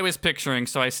is what I was picturing,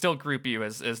 so I still group you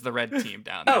as the red team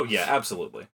down there. Oh yeah,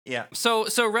 absolutely. Yeah. So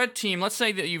red team, let's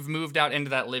say that you've moved out into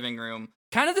that living room.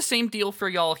 Kind of the same deal for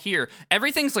y'all here.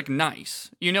 Everything's like nice.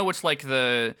 You know, it's like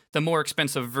the more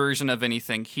expensive version of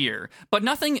anything here, but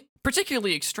nothing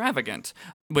particularly extravagant,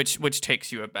 which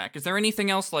takes you aback. Is there anything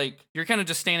else, like, you're kind of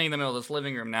just standing in the middle of this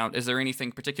living room now? Is there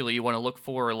anything particularly you want to look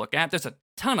for or look at? There's a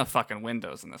ton of fucking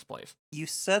windows in this place. You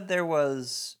said there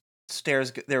was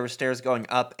stairs. There were stairs going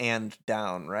up and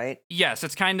down, right? Yes,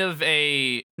 it's kind of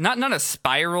a not a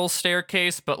spiral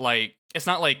staircase, but like it's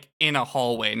not like in a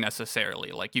hallway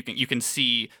necessarily. Like you can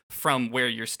see from where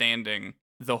you're standing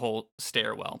the whole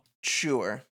stairwell.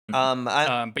 Sure.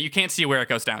 But you can't see where it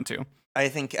goes down to. I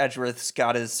think Edgeworth's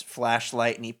got his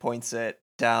flashlight and he points it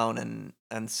down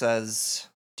and says,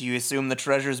 "Do you assume the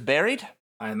treasure's buried?"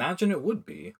 I imagine it would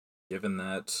be, given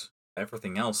that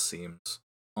everything else seems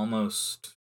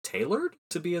almost tailored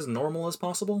to be as normal as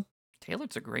possible.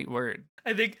 Tailored's a great word.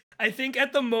 I think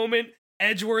at the moment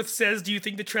Edgeworth says, "Do you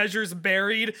think the treasure's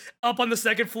buried?" Up on the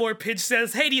second floor, Pidge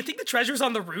says, "Hey, do you think the treasure's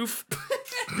on the roof?"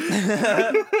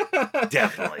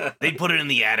 Definitely. They put it in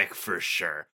the attic for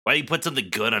sure. Why do you put something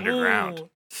good underground? Ooh.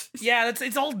 Yeah,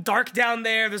 it's all dark down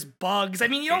there. There's bugs. I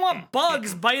mean, you don't want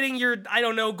bugs biting your, I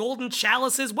don't know, golden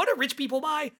chalices. What do rich people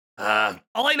buy?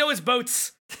 All I know is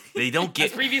boats. They don't As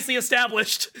get previously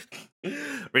established.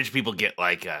 rich people get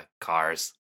like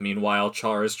cars. Meanwhile,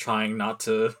 Char is trying not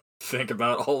to think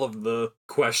about all of the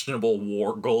questionable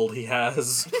war gold he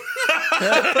has.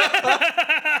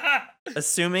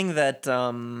 Assuming that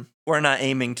we're not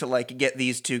aiming to like get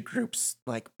these two groups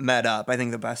like met up, I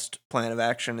think the best plan of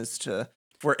action is to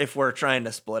if we're trying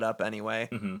to split up anyway.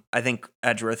 Mm-hmm. I think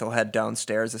Edgeworth will head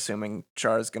downstairs, assuming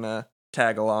Char's gonna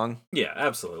tag along. Yeah,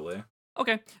 absolutely.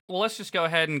 Okay, well, let's just go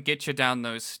ahead and get you down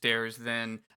those stairs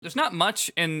then. There's not much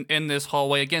in this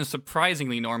hallway. Again,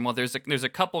 surprisingly normal. There's a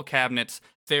couple cabinets.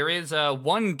 There is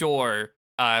one door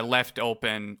left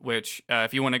open, which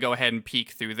if you want to go ahead and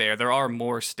peek through there are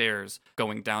more stairs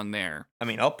going down there. I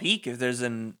mean, I'll peek if there's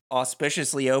an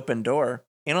auspiciously open door.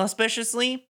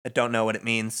 Inauspiciously? I don't know what it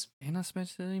means.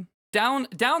 Inauspiciously? Down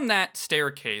that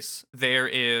staircase, there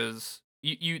is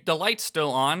the light's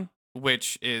still on,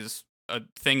 which is a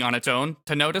thing on its own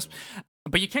to notice.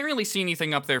 But you can't really see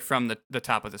anything up there from the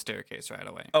top of the staircase right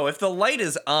away. Oh, if the light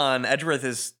is on, Edgeworth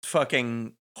is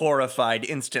fucking horrified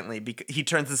instantly because he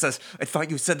turns and says, "I thought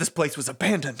you said this place was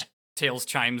abandoned." Tails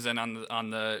chimes in on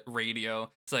the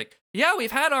radio. It's like, "Yeah,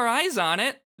 we've had our eyes on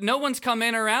it. No one's come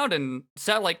in or out in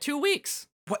like 2 weeks."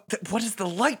 What is the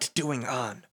light doing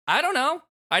on? I don't know.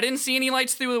 I didn't see any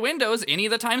lights through the windows any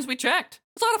of the times we checked.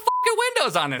 There's a lot of fucking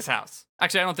windows on this house.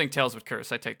 Actually, I don't think Tails would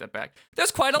curse. I take that back.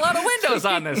 There's quite a lot of windows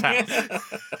on this house.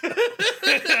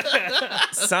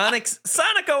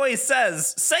 Sonic always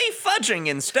says, "Say fudging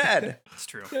instead." It's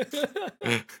true.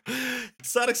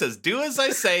 Sonic says, "Do as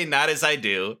I say, not as I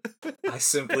do." I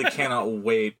simply cannot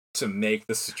wait to make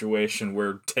the situation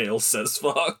where Tails says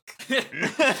fuck.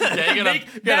 Yeah, you gotta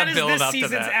That is build this up to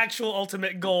season's that. actual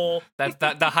ultimate goal. That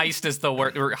the heist is the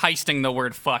word. We're heisting the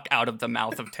word "fuck" out of the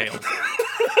mouth of Tails.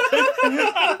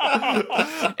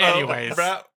 Anyways,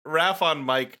 Raph on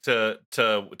mic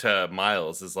to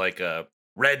Miles is like,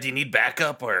 "Red, do you need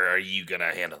backup, or are you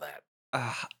gonna handle that?"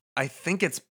 I think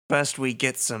it's best we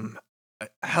get some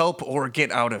help or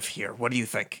get out of here. What do you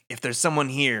think? If there's someone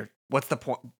here, what's the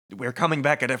point? We're coming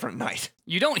back a different night.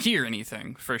 you don't hear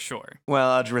anything for sure.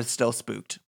 Well, Edgeworth's still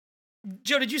spooked.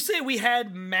 Joe, did you say we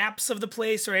had maps of the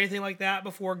place or anything like that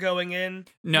before going in?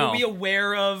 No. Were we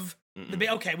aware of Mm-mm. the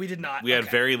okay, we did not. We had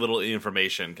Okay. very little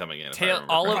information coming in. if I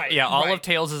remember All of correctly. Right, right. of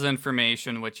Tails'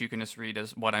 information, which you can just read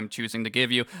as what I'm choosing to give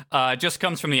you, just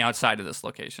comes from the outside of this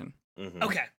location. Mhm.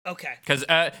 Okay. Because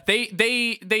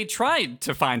they tried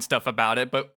to find stuff about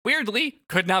it, but weirdly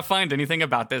could not find anything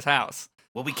about this house.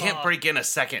 Well, we can't Huh. break in a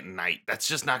second night. That's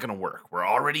just not going to work. We're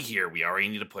already here. We already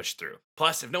need to push through.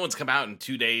 Plus, if no one's come out in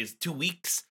 2 days, 2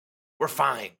 weeks, we're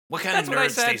fine. What kind That's of what I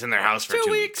nerd said. stays in their house for 2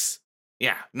 2 weeks. weeks?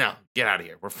 Yeah, no, get out of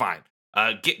here. We're fine.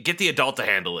 Get the adult to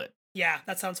handle it. Yeah,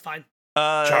 that sounds fine.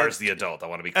 Char's the adult. I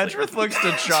want to be clear. Edgeworth looks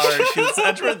to Char.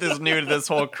 Edgeworth is new to this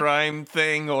whole crime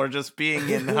thing or just being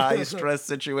in high stress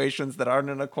situations that aren't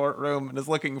in a courtroom and is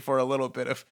looking for a little bit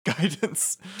of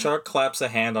guidance. Char claps a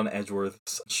hand on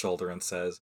Edgeworth's shoulder and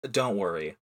says, "Don't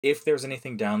worry. If there's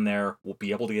anything down there, we'll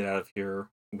be able to get out of here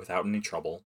without any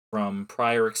trouble. From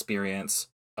prior experience,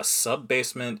 a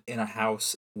sub-basement in a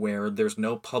house where there's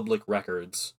no public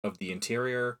records of the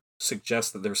interior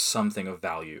suggests that there's something of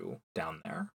value down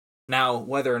there. Now,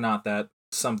 whether or not that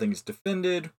something's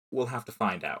defended, we'll have to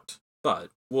find out. But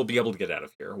we'll be able to get out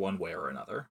of here one way or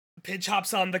another. Pidge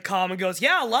hops on the comm and goes,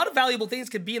 yeah, a lot of valuable things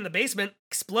could be in the basement.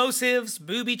 Explosives,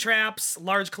 booby traps,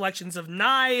 large collections of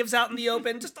knives out in the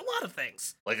open, just a lot of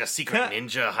things. Like a secret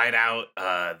ninja hideout.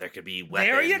 There could be weapons.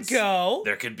 There you go.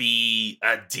 There could be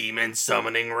a demon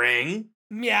summoning ring.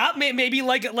 Yeah, maybe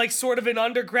like sort of an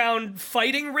underground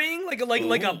fighting ring, like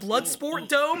a blood sport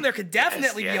dome. There could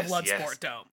definitely be a blood sport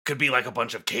dome. Could be like a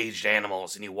bunch of caged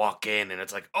animals, and you walk in, and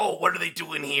it's like, oh, what are they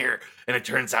doing here? And it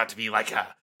turns out to be like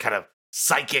a kind of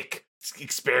psychic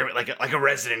experiment, like a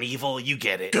Resident Evil. You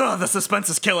get it. Ugh, the suspense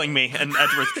is killing me. And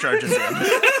Edgeworth charges in.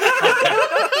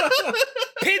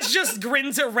 Pidge just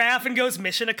grins at Raph and goes,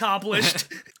 mission accomplished.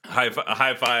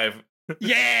 High five.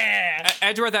 Yeah!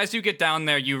 Edgeworth, as you get down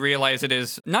there, you realize it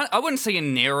is not, I wouldn't say a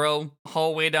narrow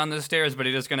hallway down the stairs, but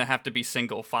it is going to have to be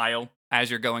single file as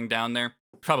you're going down there.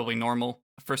 Probably normal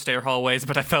for stair hallways,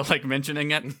 but I felt like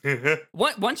mentioning it.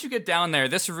 Once you get down there,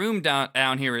 this room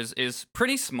down here is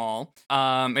pretty small.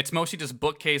 It's mostly just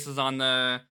bookcases on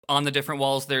the different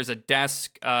walls. There's a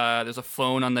desk. There's a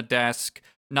phone on the desk.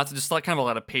 Just like kind of a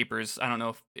lot of papers. I don't know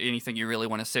if anything you really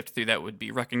want to sift through that would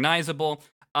be recognizable.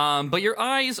 But your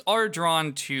eyes are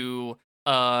drawn to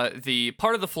the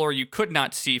part of the floor you could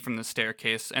not see from the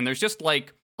staircase, and there's just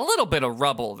like a little bit of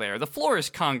rubble there. The floor is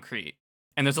concrete,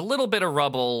 and there's a little bit of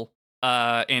rubble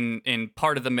in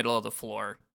part of the middle of the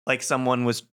floor. Like someone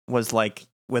was like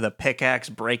with a pickaxe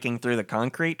breaking through the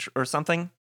concrete or something?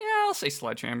 Yeah, I'll say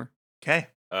sledgehammer. Okay.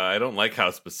 I don't like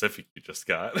how specific you just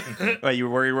got. Well, you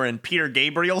were in Peter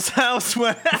Gabriel's house?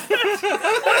 What?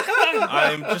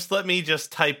 Let me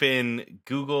just type in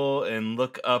Google and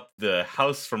look up the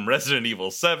house from Resident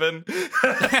Evil 7.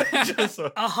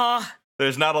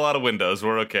 There's not a lot of windows.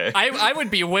 We're okay. I would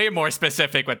be way more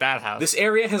specific with that house. This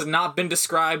area has not been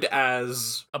described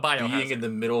as a biohazard. Being in the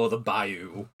middle of the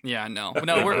bayou. Yeah, no,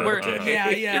 we're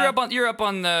Okay. Yeah. You're up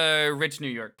on the rich New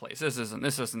York place. This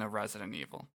isn't a Resident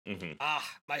Evil. Mm-hmm.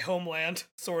 My homeland,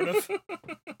 sort of.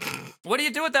 What do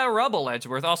you do with that rubble,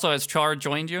 Edgeworth? Also, has Char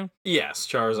joined you? Yes,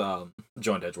 Char's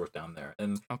joined Edgeworth down there,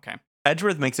 and okay.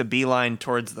 Edgeworth makes a beeline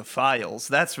towards the files.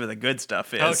 That's where the good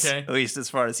stuff is. Okay. At least as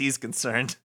far as he's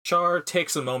concerned. Char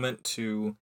takes a moment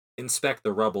to inspect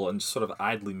the rubble and just sort of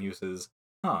idly muses,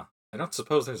 I don't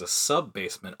suppose there's a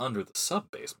sub-basement under the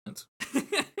sub-basement.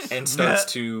 And starts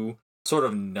to sort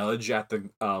of nudge at the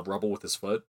rubble with his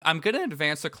foot. I'm going to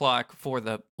advance the clock for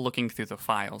the looking through the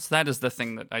files. That is the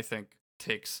thing that I think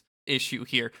takes issue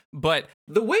here. But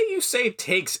the way you say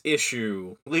takes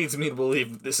issue leads me to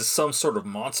believe this is some sort of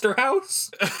monster house.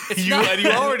 You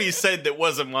already said that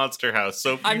was a monster house,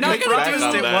 so I'm not going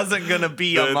gonna to do It wasn't going to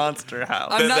be a monster house.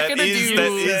 I'm not gonna do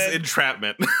that is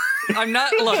entrapment. I'm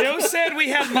not. Look, Joe said we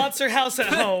had Monster House at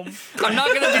home. I'm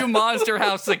not gonna do Monster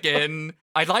House again.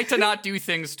 I'd like to not do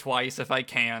things twice if I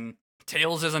can.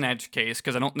 Tails is an edge case,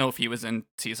 because I don't know if he was in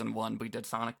Season 1. We did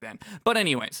Sonic then. But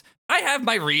anyways, I have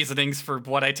my reasonings for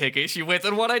what I take issue with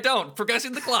and what I don't.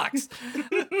 Progressing the clocks.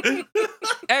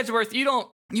 Edgeworth,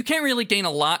 you can't really gain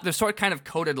a lot. There's sort of kind of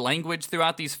coded language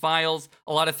throughout these files.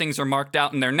 A lot of things are marked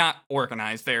out, and they're not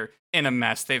organized. They're in a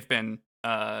mess. They've been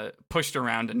pushed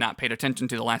around and not paid attention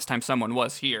to the last time someone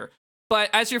was here. But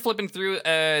as you're flipping through,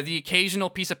 the occasional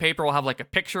piece of paper will have like a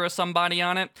picture of somebody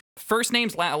on it. First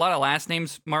names, a lot of last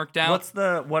names marked out.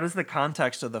 What is the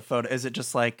context of the photo? Is it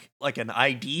just like an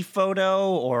ID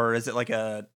photo, or is it like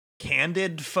a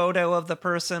candid photo of the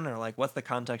person, or like what's the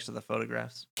context of the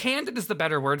photographs? Candid is the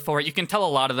better word for it. You can tell a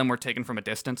lot of them were taken from a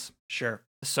distance. Sure.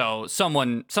 So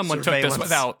someone took this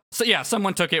Surveillance.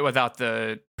 someone took it without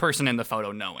the person in the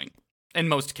photo knowing. In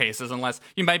most cases, unless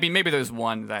maybe there's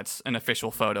one that's an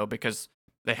official photo because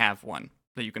they have one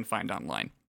that you can find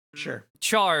online. Sure.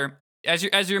 Char, as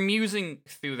you're musing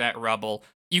through that rubble,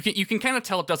 you can kind of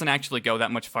tell it doesn't actually go that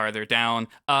much farther down.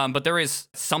 But there is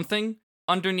something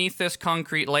underneath this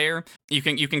concrete layer. You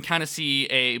can kind of see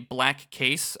a black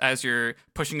case as you're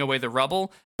pushing away the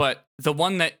rubble, but the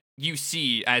one that you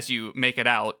see as you make it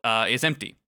out is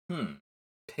empty.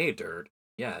 Hey, dirt.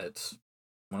 Yeah, it's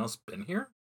someone else been here?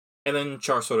 And then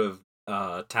Char sort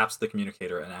of taps the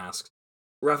communicator and asks,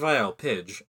 Raphael,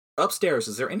 Pidge, upstairs,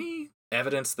 is there any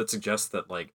evidence that suggests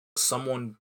that, like,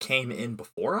 someone came in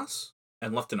before us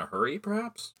and left in a hurry,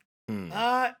 perhaps?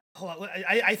 Hold on.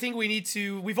 I think we need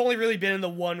to. We've only really been in the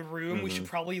one room. Mm-hmm. We should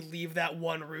probably leave that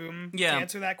one room to Yeah.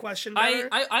 answer that question better.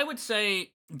 I would say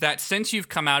that since you've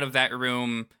come out of that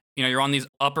room, you're on these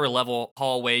upper level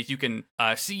hallways. You can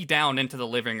see down into the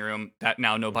living room that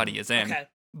now nobody is in. Okay.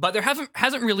 But there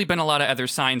hasn't really been a lot of other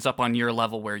signs up on your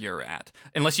level where you're at,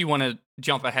 unless you want to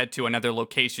jump ahead to another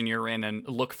location you're in and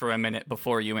look for a minute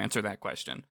before you answer that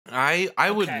question. I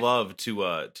would Okay. love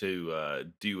to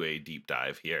do a deep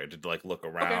dive here to like look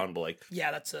around, but like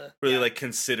Yeah, that's a really yeah. like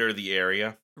consider the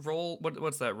area. Roll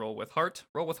what's that? Roll with heart.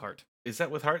 Roll with heart. Is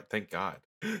that with heart? Thank God.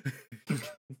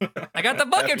 I got the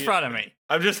book in Happy- front of me.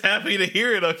 I'm just happy to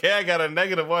hear it. Okay, I got a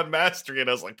 -1 mastery, and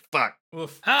I was like, "Fuck."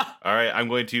 Oof. Ha! All right, I'm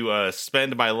going to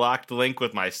spend my locked link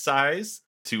with my size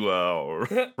to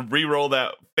re-roll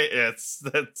that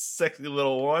that sexy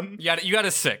little one. You got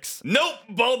a 6. Nope,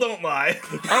 ball don't lie.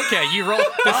 Okay, you roll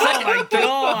the Oh second. my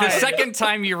God. The second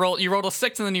time you rolled a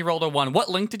 6 and then you rolled a 1. What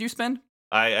link did you spend?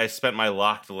 I spent my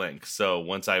locked link, so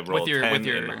once I roll your- 10 with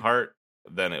your- in heart,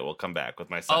 then it will come back with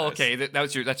my size. Oh, okay.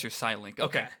 That's your side link.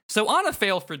 Okay. Okay. So on a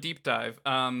fail for deep dive,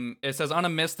 it says on a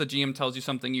miss the GM tells you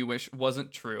something you wish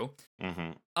wasn't true.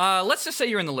 Mm-hmm, Let's just say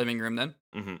you're in the living room then.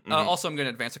 mm-hmm, Also, I'm going to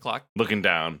advance the clock. looking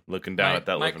down at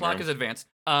that My living clock room. is advanced.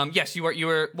 Yes, you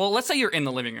were. Well, let's say you're in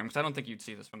the living room because I don't think you'd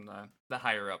see this from the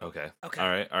higher up. Okay. Okay.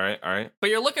 All right. But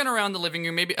you're looking around the living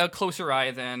room, maybe a closer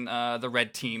eye than the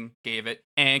red team gave it,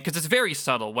 and because it's very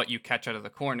subtle what you catch out of the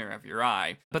corner of your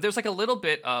eye. But there's like a little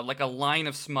bit, like a line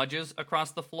of smudges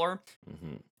across the floor.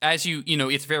 Mm-hmm. As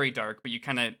it's very dark, but you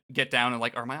kind of get down and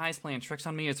like, are my eyes playing tricks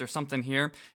on me? Is there something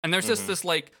here? And there's just this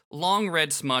like long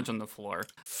red smudge on the floor,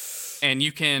 and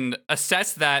you can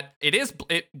assess that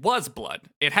it was blood.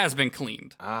 It has been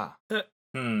cleaned. Ah,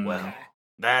 Well,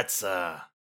 that's that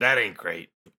ain't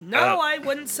great. No, I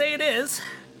wouldn't say it is.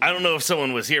 I don't know if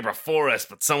someone was here before us,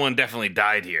 but someone definitely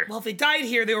died here. Well, if they died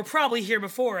here, they were probably here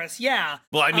before us. Yeah.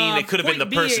 Well, I mean, it could have been the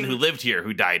point person being- who lived here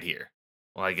who died here.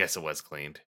 Well, I guess it was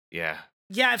cleaned. Yeah.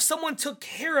 Yeah, if someone took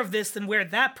care of this, then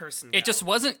where'd that person go? It just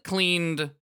wasn't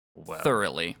cleaned Well,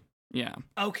 thoroughly. Yeah.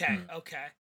 Okay, okay.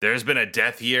 there's been a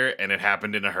death here, and it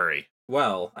happened in a hurry.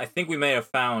 Well, I think we may have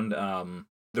found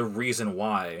the reason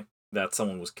why that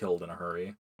someone was killed in a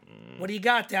hurry. What do you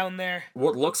got down there?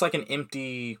 What looks like an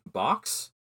empty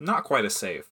box, not quite a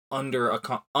safe, under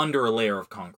a layer of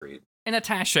concrete. An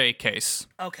attaché case.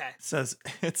 Okay.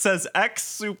 It says X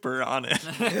Super on it.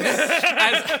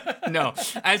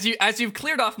 As you've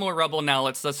cleared off more rubble now,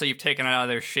 let's say you've taken it out of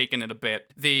there, shaken it a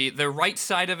bit. The right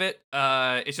side of it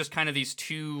is just kind of these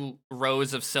 2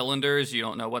 rows of cylinders. You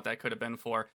don't know what that could have been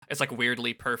for. It's like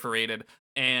weirdly perforated.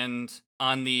 And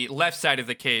on the left side of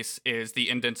the case is the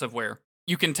indents of where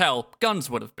you can tell guns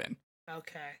would have been.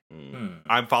 Okay.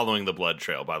 I'm following the blood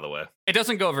trail, by the way. It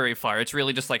doesn't go very far. It's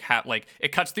really just like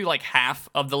it cuts through like half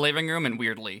of the living room, and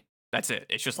weirdly, that's it.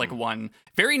 It's just like one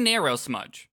very narrow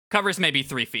smudge. Covers maybe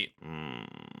 3 feet.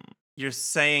 You're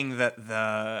saying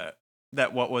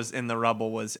that what was in the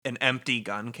rubble was an empty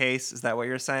gun case? Is that what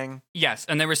you're saying? Yes,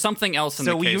 and there was something else in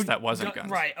So the case you- that wasn't guns.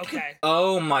 Right, okay.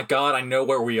 Oh my god, I know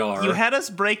where we are. You had us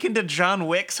break into John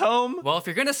Wick's home? Well, if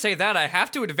you're gonna say that, I have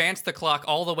to advance the clock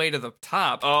all the way to the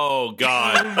top. Oh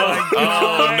God!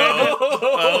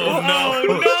 Oh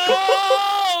no!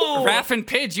 Raph and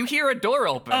Pidge, you hear a door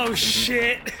open. Oh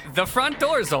shit! The front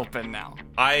door's open now.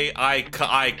 I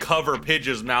cover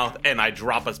Pidge's mouth and I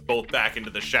drop us both back into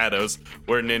the shadows,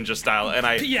 where ninja style,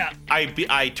 and Yeah.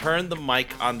 I turn the mic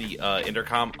on the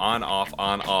intercom on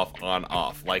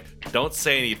off. Like, don't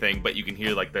say anything, but you can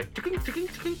hear like the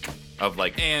of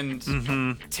like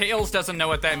And Tails doesn't know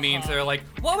what that means. They're like,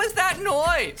 what was that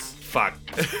noise? fuck.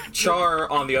 Char,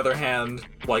 on the other hand,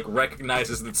 like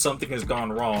recognizes that something has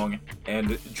gone wrong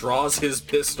and draws his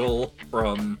pistol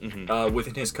from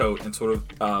within his coat and sort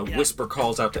of whisper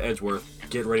calls out to Edgeworth,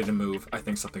 "Get ready to move. I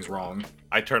think something's wrong."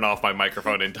 I turn off my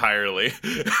microphone entirely.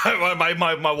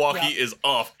 my walkie is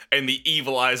off, and the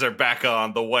evil eyes are back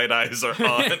on. The white eyes are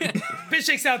on. Bitch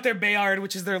shakes out their Bayard,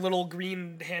 which is their little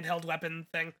green handheld weapon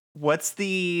thing. This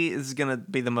is gonna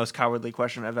be the most cowardly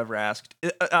question I've ever asked.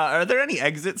 Are there any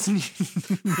exits near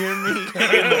me? In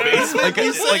the basement,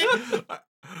 you say?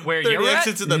 Where There are you're any at?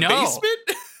 exits in the No. basement?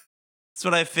 That's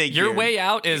what I figured. Your way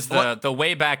out is the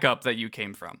way back up that you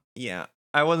came from. Yeah.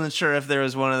 I wasn't sure if there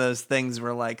was one of those things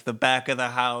where, like, the back of the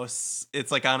house,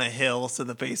 it's like on a hill, so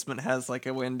the basement has like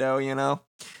a window, you know?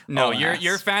 No, Oh, your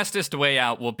that's- fastest way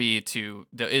out will be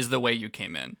the way you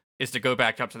came in, is to go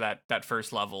back up to that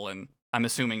first level, and I'm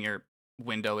assuming your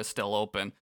window is still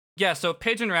open. Yeah, so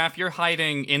Pigeon Raph, you're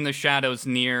hiding in the shadows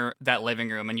near that living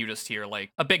room, and you just hear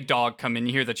like a big dog come in.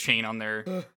 You hear the chain on their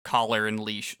collar and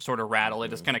leash sort of rattle. It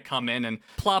just kind of come in and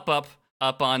plop up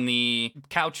on the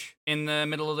couch in the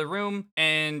middle of the room,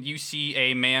 and you see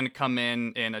a man come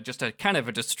in just a kind of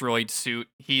a destroyed suit.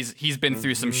 He's been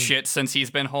through some shit since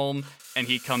he's been home, and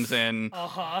he comes in.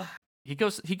 Uh-huh. he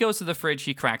goes to the fridge,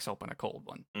 he cracks open a cold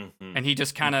one, Mhm. and he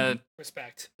just kind of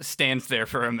Respect. stands there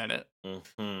for a minute.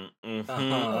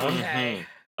 Okay.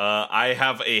 I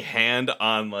have a hand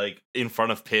on like in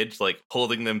front of Pidge, like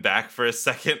holding them back for a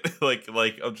second, like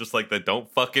I'm just like the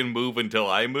don't fucking move until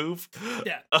I move.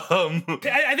 Yeah. Um.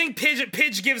 I think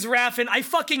Pidge gives Raph an I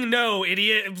fucking know,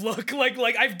 idiot look. Like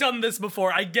I've done this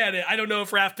before. I get it. I don't know if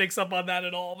Raph picks up on that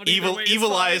at all. But either way, it's Evil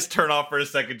fine. eyes turn off for a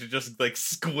second to just like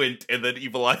squint, and then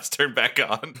evil eyes turn back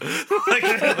on. Like,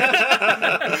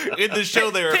 in the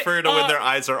show, they refer to when their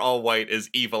eyes are all white as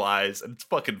evil eyes, and it's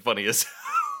fucking funny as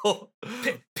hell.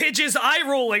 Pidge's eye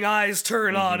rolling eyes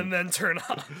turn on and then turn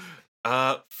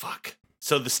off. Fuck.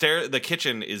 So the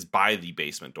kitchen is by the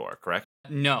basement door, correct?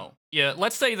 No. Yeah,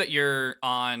 let's say that you're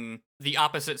on the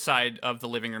opposite side of the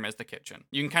living room as the kitchen.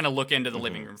 You can kind of look into the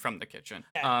living room from the kitchen.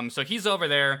 So he's over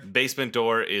there Basement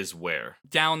door is where?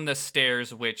 down the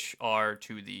stairs, which are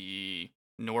to the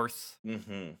north.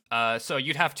 Mm-hmm. So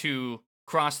you'd have to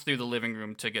cross through the living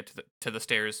room to get to the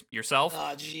stairs yourself.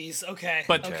 Oh, jeez. Okay.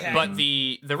 But okay. but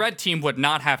the red team would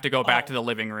not have to go back to the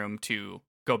living room to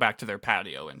go back to their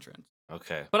patio entrance.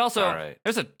 Okay. But also, All right.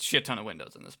 there's a shit ton of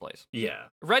windows in this place. Yeah.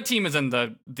 Red team is in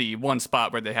the one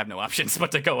spot where they have no options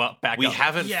but to go up back We up.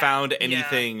 haven't Yeah, found yeah.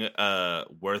 anything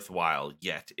worthwhile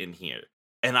yet in here,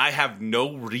 and I have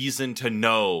no reason to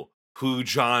know who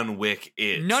John Wick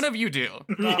is. None of you do.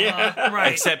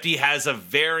 Right. Except he has a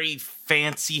very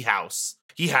fancy house.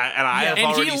 He had, and I have And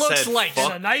already he looks said, like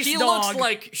fuck. a nice he dog. looks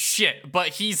like shit, but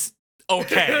he's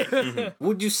okay.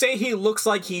 Would you say he looks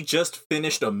like he just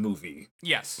finished a movie?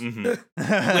 Yes. Mhm. That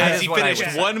Has is he what I finished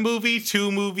would say. one movie,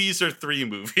 2 movies, or 3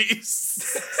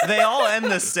 movies? They all end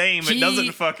the same. It He-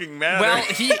 doesn't fucking matter. Well,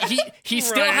 he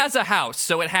still Right. has a house,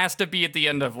 so it has to be at the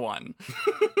end of one.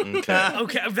 Okay.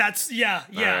 Okay. That's yeah.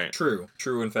 All right. True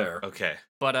and fair. Okay.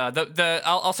 But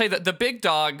I'll say that the big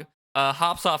dog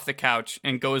hops off the couch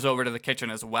and goes over to the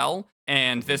kitchen as well,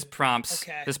 and this prompts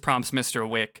Okay. Mr.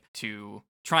 Wick to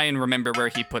try and remember where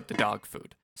he put the dog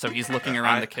food. So he's looking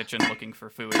around the kitchen looking for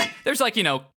food. There's like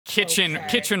kitchen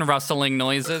Okay. rustling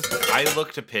noises. I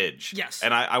look to Pidge. Yes.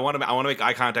 And I want to make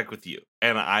eye contact with you.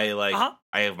 And I Uh-huh.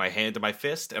 I have my hand to my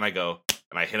fist, and I go,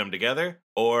 and I hit them together,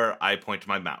 or I point to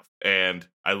my mouth, and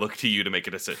I look to you to make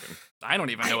a decision. I don't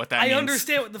even know what that I means.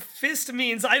 understand what the fist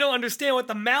means. I don't understand what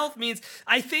the mouth means.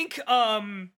 I think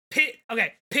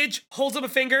Pidge holds up a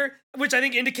finger, which I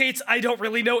think indicates I don't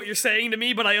really know what you're saying to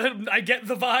me, but I get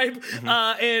the vibe.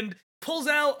 And pulls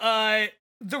out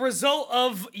the result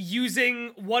of using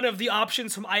one of the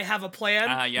options from I Have a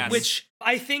Plan, Yes. which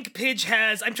I think Pidge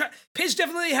has. Pidge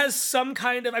definitely has some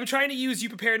kind of. I'm trying to use you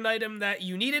prepared an item that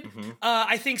you needed.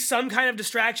 I think some kind of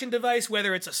distraction device,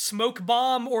 whether it's a smoke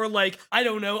bomb or like I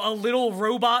don't know, a little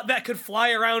robot that could fly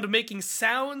around making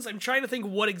sounds. I'm trying to think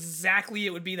what exactly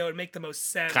it would be that would make the most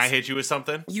sense. Can I hit you with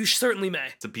something? You certainly may.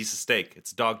 It's a piece of steak.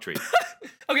 It's a dog treat.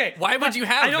 Okay. Why would you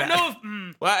have I don't that? know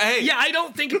if. Well, hey. Yeah, I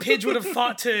don't think Pidge would have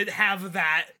thought to have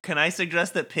that. Can I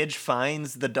suggest that Pidge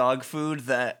finds the dog food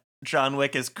that John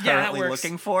Wick is Yeah, that currently works.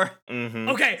 looking for? Mm-hmm.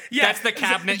 Okay, yeah. That's the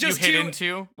cabinet you just hid to-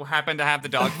 into. Will happen to have the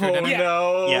dog food in it. Yeah.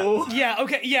 no. Yeah,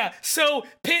 okay, yeah. So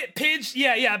Pidge,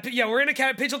 yeah, we're in a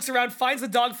cabinet. Pidge looks around, finds the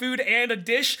dog food and a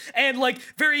dish, and like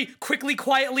very quickly,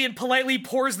 quietly, and politely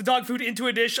pours the dog food into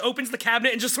a dish, opens the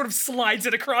cabinet, and just sort of slides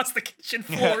it across the kitchen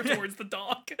floor towards the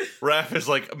dog. Raph is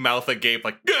like mouth agape,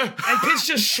 like. "Gah!" And Pidge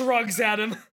just shrugs at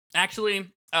him.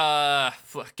 Actually,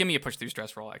 give me a push through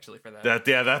stress roll actually for that.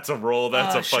 That's a roll.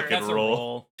 That's a Sure. fucking That's a roll.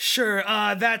 roll. Sure,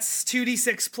 that's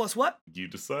 2d6 plus what? You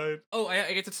decide. Oh,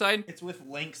 I get to decide. It's with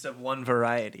links of one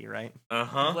variety, right?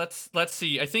 Uh-huh. Let's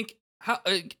see. I think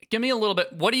give me a little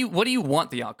bit. What do you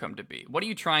want the outcome to be? What are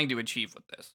you trying to achieve with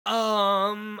this?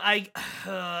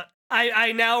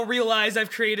 I now realize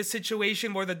I've created a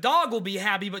situation where the dog will be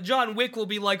happy, but John Wick will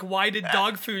be like, "Why did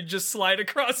dog food just slide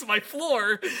across my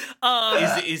floor?"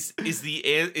 Is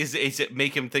it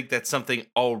make him think that something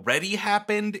already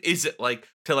happened? Is it like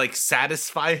to like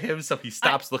satisfy him so he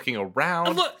stops looking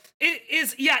around? Look,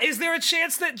 is there a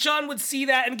chance that John would see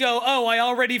that and go, "Oh, I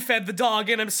already fed the dog,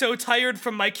 and I'm so tired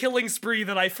from my killing spree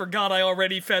that I forgot I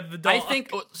already fed the dog." I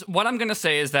think what I'm gonna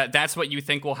say is that that's what you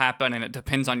think will happen, and it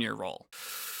depends on your role.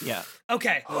 Yeah.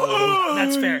 Okay,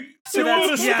 that's fair. So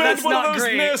that's not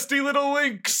great. nasty little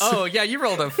links. Oh yeah, you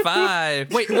rolled a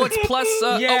 5. Wait, well it's plus.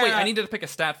 Oh wait, Yeah. I needed to pick a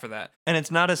stat for that. And it's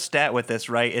not a stat with this,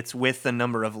 right? It's with the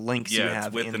number of links you Yeah, it's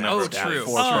have with in the that number Oh, of stat true.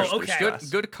 for Oh, first okay. stress.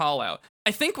 Good call out.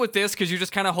 I think with this, because you're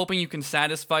just kind of hoping you can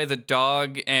satisfy the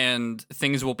dog and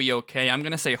things will be okay. I'm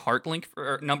gonna say heart link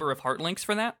for number of heart links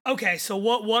for that. Okay, so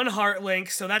what one heart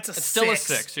link? So that's a It's still a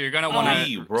 6, so you're gonna want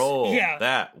to. We roll Yeah.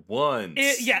 that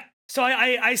once. Yeah. So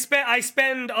I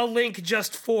spend a link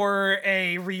just for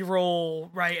a reroll,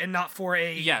 right, and not for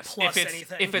a Yes, plus if it's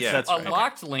anything. if it's Yeah, that's a right.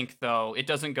 locked link though, it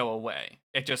doesn't go away.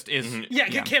 It just is. yeah,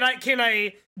 can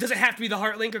I? Does it have to be the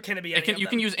heart link, or can it be? Any You of can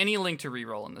them? use any link to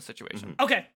reroll in this situation.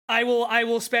 Okay, I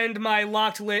will spend my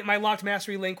locked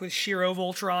mastery link with Shiro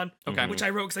Voltron, Okay. which I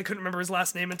wrote because I couldn't remember his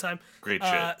last name in time. Great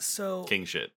shit. So King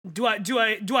shit. do I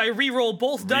reroll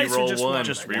both dice or Reroll just one. one?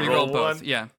 Just Reroll Reroll both. one?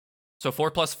 Yeah. So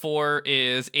 4 plus 4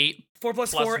 is 8. 4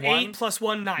 plus Plus 4, one? 8 plus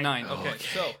 1, 9. 9. Okay.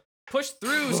 So push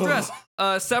through stress.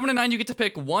 7 and 9, you get to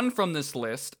pick one from this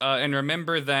list, and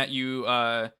remember that you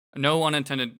no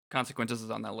unintended consequences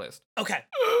is on that list. Okay.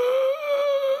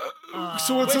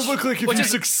 So what's it look like if which you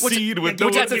is- succeed with no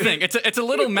Which that's the thing. It's a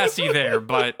little messy there,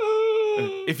 but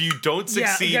If you don't Yeah,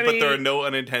 succeed, I but there are mean- no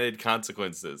unintended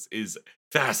consequences, is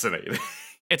fascinating.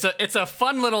 it's a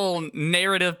fun little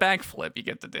narrative backflip you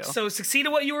get to do. So succeed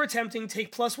at what you were attempting,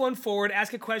 take +1 forward,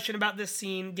 ask a question about this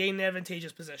scene, gain an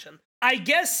advantageous position. I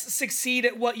guess succeed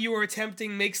at what you were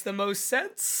attempting makes the most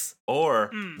sense.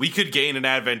 Or we could gain an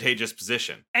advantageous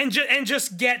position. And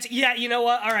just get, yeah, you know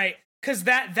what? All right. Because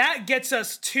that gets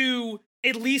us to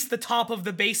at least the top of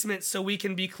the basement so we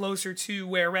can be closer to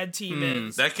where red team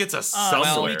is. That gets us So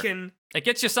somewhere. we can, It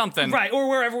gets you something. right, or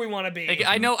wherever we want to be.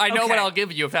 I know what Okay. I'll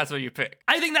give you if that's what you pick.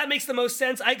 I think that makes the most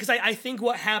sense. Because I think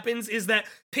what happens is that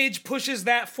Pidge pushes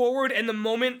that forward, and the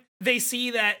moment they see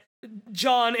that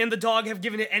John and the dog have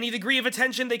given it any degree of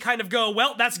attention, they kind of go,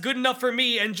 well, that's good enough for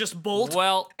me, and just bolt.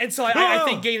 Well, And so I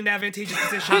think gain an advantageous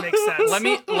position makes sense.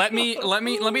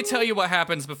 let me tell you what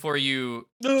happens before you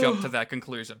jump to that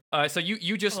conclusion. So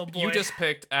you just Oh, boy. you just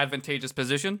picked advantageous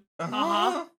position.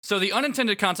 Uh-huh. So the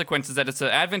unintended consequence is that it's an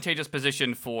advantageous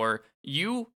position for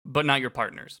you, but not your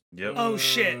partners. Yep. Oh,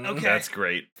 shit. Okay. That's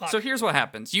great. Fuck. So here's what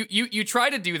happens. You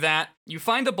try to do that. You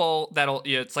find a bowl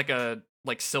it's like a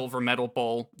silver metal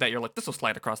bowl that you're like, this will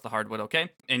slide across the hardwood, okay?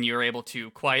 And you're able to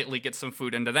quietly get some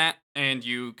food into that, and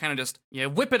you kind of just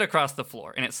whip it across the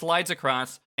floor, and it slides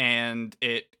across, and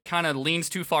it kind of leans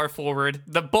too far forward.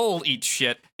 The bowl eats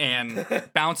shit and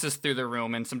bounces through the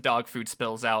room, and some dog food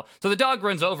spills out. So the dog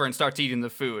runs over and starts eating the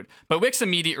food. But Wick's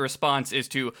immediate response is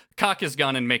to cock his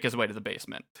gun and make his way to the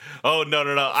basement. Oh no.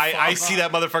 I see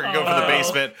that motherfucker go for the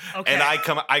basement, Okay. and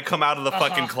I come out of the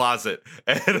fucking closet,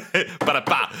 and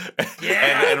ba-da-ba.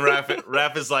 And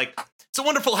Raph is like, it's a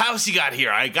wonderful house you got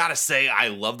here. I gotta say, I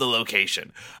love the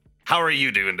location. How are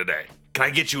you doing today? Can I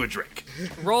get you a drink?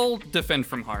 Roll defend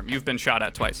from harm. You've been shot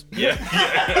at twice.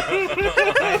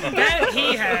 That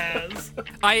he has.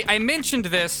 I mentioned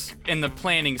this in the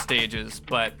planning stages,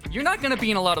 but you're not going to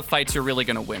be in a lot of fights you're really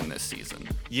going to win this season.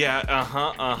 Yeah,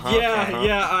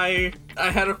 Yeah, I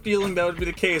had a feeling that would be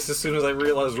the case as soon as I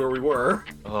realized where we were.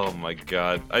 Oh my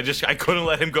god. I couldn't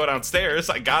let him go downstairs.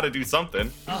 I gotta do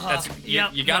something.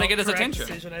 You gotta get his correct attention.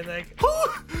 Decision, I think.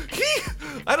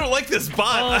 I don't like this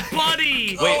bot. Oh,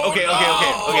 buddy. Wait, okay.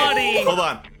 buddy. Hold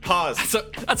on. Pause. So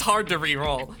that's hard to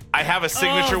re-roll. I have a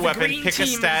signature the weapon. green Pick a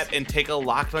team. stat and take a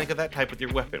locked link of that type with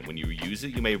your weapon. When you use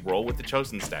it, you may roll with the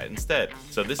chosen stat instead.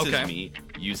 So this Okay. is me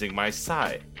using my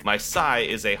Psi. My Psi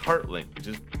is a heart link, which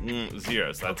is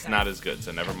 0, so that's Okay. not as good,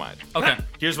 so never mind. Okay.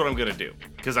 Here's what I'm gonna do.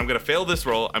 Because I'm gonna fail this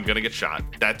roll, I'm gonna get shot.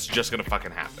 That's just gonna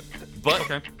fucking happen. But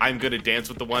Okay. I'm gonna dance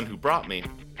with the one who brought me,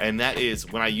 and that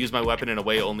is when I use my weapon in a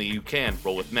way only you can,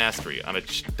 roll with mastery. On a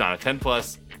 10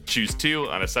 plus, choose 2.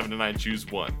 On a 7 to 9, choose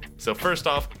 1. So first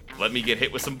off, let me get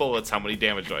hit with some bullets. How many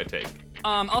damage do I take?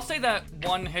 I'll say that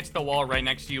one hits the wall right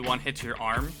next to you, one hits your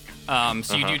arm.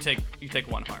 So you take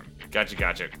 1 harm.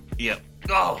 Gotcha. Yep.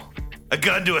 Oh, a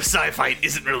gun to a Psi fight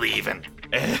isn't really even.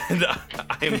 And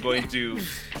I am going to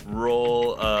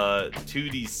roll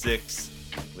 2d6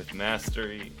 with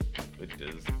mastery, which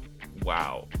is,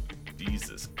 wow,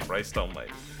 Jesus Christ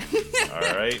almighty. All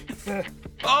right.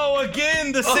 Oh,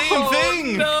 again, the same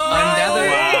thing. Another.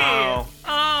 Wow.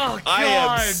 Oh, God. I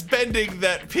am spending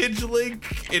that Pidge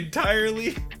link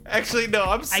entirely. Actually, no,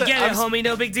 I'm I get it, homie.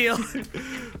 No big deal.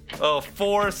 Oh,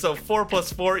 4. So 4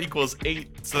 plus 4 equals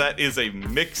 8. So that is a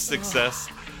mixed success.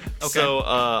 So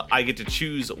I get to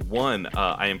choose 1.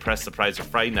 I impress, surprise, or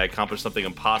frighten. I accomplish something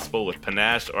impossible with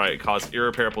panache, or I cause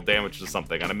irreparable damage to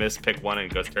something. On a miss, pick 1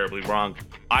 and it goes terribly wrong.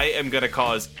 I am going to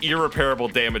cause irreparable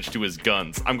damage to his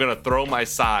guns. I'm going to throw my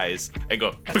size and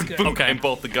go boom, good. boom, Okay. and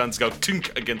both the guns go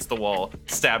tink against the wall,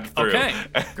 stabbed through. Okay,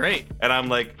 great. And I'm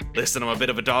like, listen, I'm a bit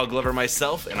of a dog lover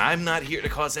myself, and I'm not here to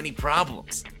cause any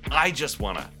problems. I just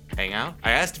want to hang out.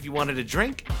 I asked if you wanted a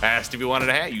drink. I asked if you wanted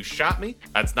a hat. You shot me.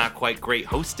 That's not quite great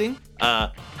hosting.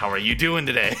 How are you doing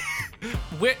today?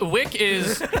 Wick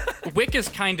is Wick is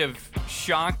kind of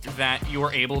shocked that you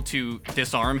were able to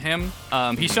disarm him.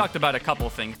 He's shocked about a couple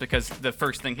things because the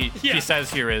first thing he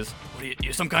says here is, "What are you,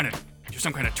 you're some kind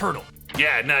of turtle."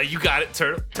 Yeah, no, you got it,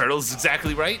 Turtle. Turtle's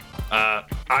exactly right.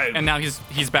 And now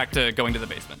he's back to going to the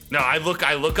basement. No, I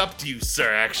look up to you,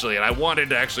 sir, actually, and I wanted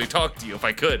to actually talk to you if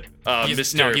I could,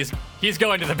 Mr. No, he's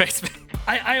going to the basement.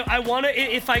 I want to,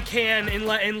 if I can,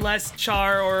 unless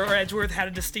Char or Edgeworth had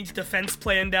a distinct defense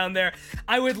plan down there,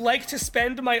 I would like to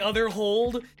spend my other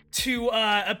hold to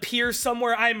appear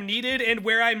somewhere I'm needed, and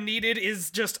where I'm needed is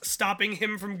just stopping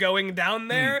him from going down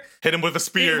there. Hit him with a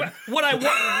spear. What I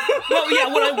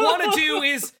want to do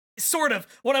is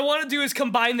what I want to do is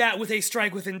combine that with a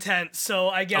strike with intent. So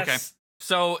I guess. Okay.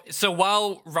 So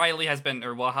while Riley has been,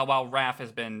 or while Raph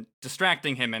has been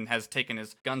distracting him and has taken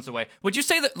his guns away, would you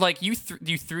say that like you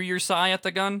threw your sai at the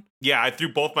gun? Yeah, I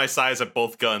threw both my sais at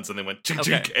both guns and they went chink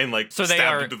chink and like So they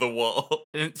stabbed are- into the wall.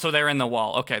 So they're in the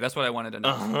wall. Okay, that's what I wanted to know.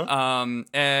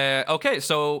 Uh-huh. Okay,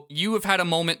 so you have had a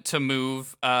moment to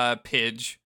move,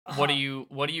 Pidge. What are you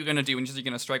gonna do? And just you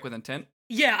gonna strike with intent?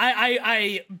 Yeah,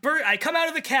 I come out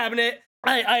of the cabinet.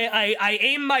 I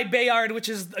aim my Bayard, which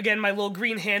is again my little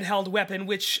green handheld weapon.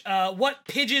 Which what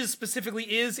Pidge's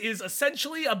specifically is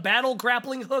essentially a battle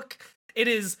grappling hook. It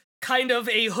is kind of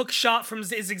a hook shot from.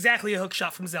 Is exactly a hook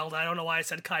shot from Zelda. I don't know why I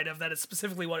said kind of. That is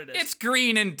specifically what it is. It's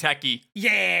green and techie.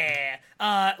 Yeah.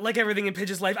 Like everything in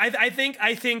Pidge's life. I think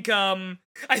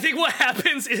what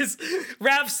happens is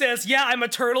Raph says, "Yeah, I'm a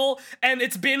turtle," and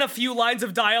it's been a few lines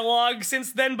of dialogue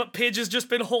since then, but Pidge has just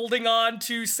been holding on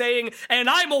to saying, "And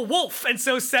I'm a wolf," and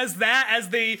so says that as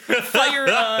they fire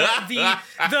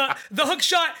the hook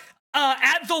shot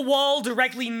at the wall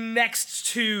directly next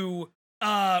to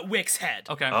Wick's head.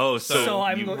 Okay. Oh, So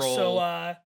I'm you go- roll.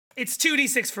 so it's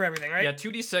 2d6 for everything, right? Yeah,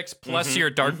 2d6 plus your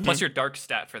dark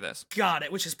stat for this. Got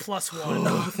it, which is +1.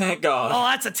 Oh, thank God. Oh,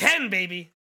 that's a 10,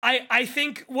 baby. I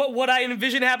think what I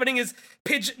envision happening is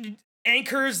Pidge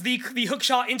anchors the hook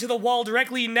shot into the wall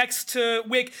directly next to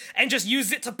Wick and just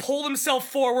uses it to pull himself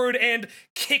forward and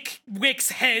kick Wick's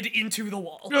head into the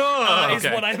wall. Is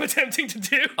okay. what I'm attempting to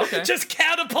do. Okay. Just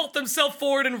catapult himself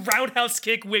forward and roundhouse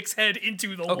kick Wick's head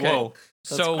into the Okay. wall.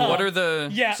 So cool. what are the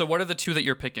Yeah. So what are the two that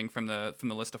you're picking from the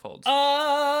list of holds?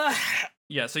 Uh,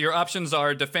 Yeah, so your options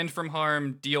are defend from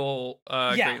harm, deal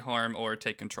great harm, or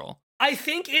take control. I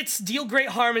think it's deal great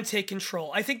harm and take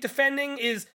control. I think defending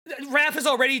is... Raph has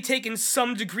already taken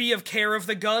some degree of care of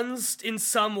the guns in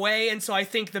some way, and so I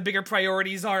think the bigger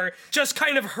priorities are just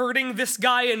kind of hurting this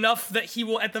guy enough that he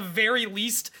will at the very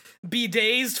least be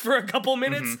dazed for a couple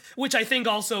minutes, which I think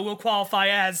also will qualify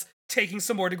as taking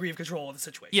some more degree of control of the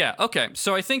situation. Yeah, okay.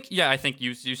 So I think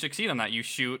you succeed on that. You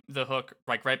shoot the hook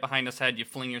like right behind his head, you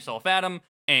fling yourself at him,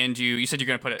 and you said you're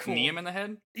gonna put it Cool. knee him in the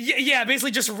head? Yeah,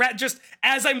 basically just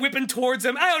as I'm whipping towards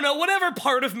him, I don't know, whatever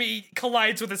part of me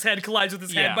collides with his head.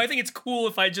 Yeah. But I think it's cool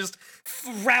if I just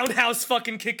roundhouse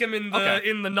fucking kick him in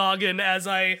the noggin as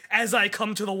I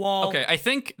come to the wall. Okay, I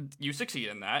think you succeed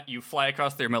in that. You fly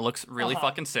across the room, it looks really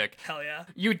fucking sick. Hell yeah.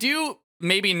 You do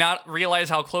maybe not realize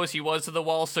how close he was to the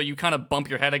wall, so you kind of bump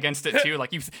your head against it too.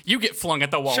 Like you get flung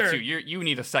at the wall Sure. too. You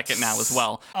need a second now as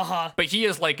well. But he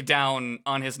is like down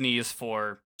on his knees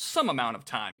for some amount of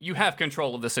time. You have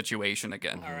control of the situation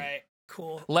again. All right.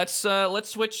 Cool. Let's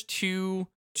switch to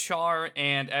Char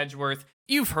and Edgeworth.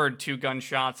 You've heard 2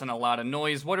 gunshots and a lot of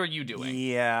noise. What are you doing?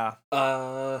 Yeah.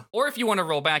 Or if you want to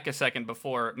roll back a second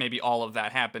before maybe all of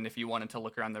that happened, if you wanted to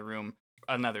look around the room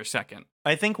another second.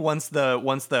 I think once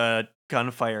the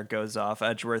gunfire goes off,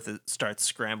 Edgeworth starts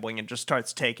scrambling and just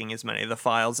starts taking as many of the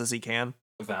files as he can.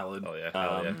 Valid. Oh yeah,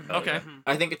 hell yeah. hell Okay. yeah.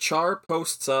 I think Char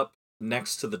posts up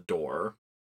next to the door,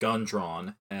 gun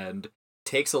drawn, and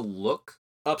takes a look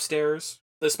upstairs,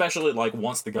 especially like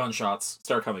once the gunshots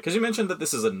start coming. Because you mentioned that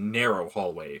this is a narrow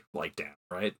hallway, like down,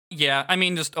 right? Yeah, I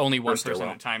mean, just only one person stairwell.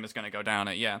 at a time is going to go down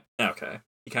it, yeah. Okay.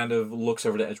 He kind of looks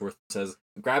over to Edgeworth and says,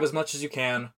 "Grab as much as you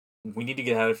can. We need to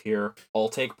get out of here. I'll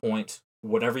take point.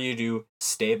 Whatever you do,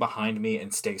 stay behind me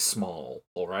and stay small,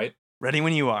 all right?" Ready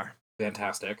when you are.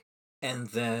 Fantastic. And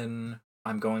then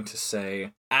I'm going to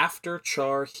say, after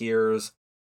Char hears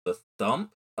the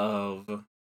thump of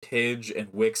Pidge and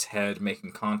Wick's head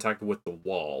making contact with the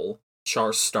wall,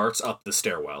 Char starts up the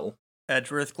stairwell.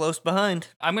 Edgeworth close behind.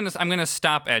 I'm gonna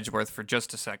stop Edgeworth for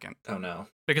just a second Oh no.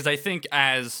 because I think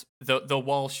as the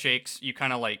wall shakes, you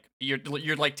kind of like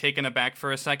you're like taken aback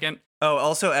for a second. Oh,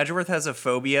 also Edgeworth has a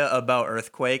phobia about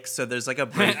earthquakes, so there's like a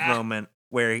brief moment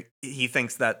where he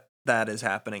thinks that is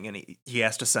happening and he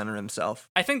has to center himself.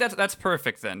 I think that's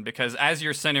perfect then, because as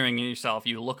you're centering yourself,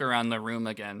 you look around the room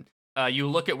again. You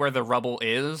look at where the rubble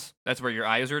is. That's where your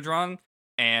eyes are drawn,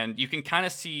 and you can kind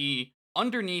of see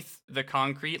underneath the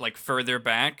concrete, like further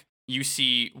back, you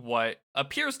see what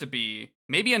appears to be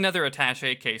maybe another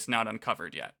attaché case not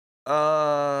uncovered yet.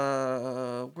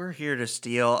 We're here to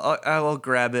steal. I will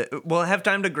grab it. We'll have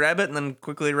time to grab it and then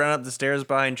quickly run up the stairs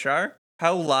behind Char.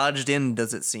 How lodged in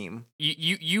does it seem?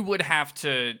 You would have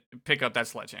to pick up that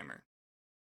sledgehammer.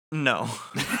 No.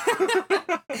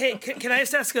 Hey, can I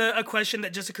just ask a question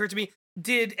that just occurred to me?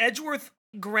 Did Edgeworth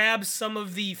grab some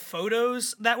of the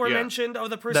photos that were Yeah. mentioned of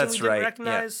the person That's we didn't right, yeah.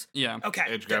 recognize? Yeah. Okay.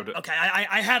 Edge grabbed it. Okay,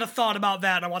 I had a thought about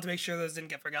that, and I want to make sure those didn't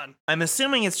get forgotten. I'm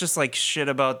assuming it's just like shit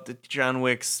about the John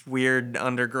Wick's weird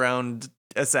underground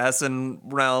assassin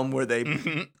realm where they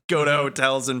Mhm. go to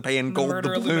hotels and pay in gold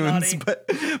Murder doubloons.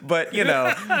 Illuminati. But you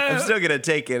know, I'm still gonna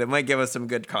take it. It might give us some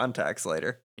good contacts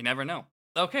later. You never know.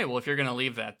 Okay, well, if you're going to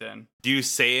leave that then. Do you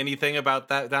say anything about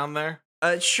that down there?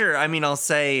 Sure. I mean, I'll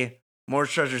say more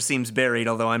treasure seems buried,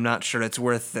 although I'm not sure it's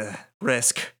worth the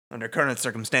risk under current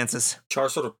circumstances. Char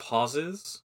sort of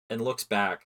pauses and looks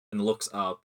back and looks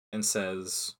up and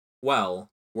says, well,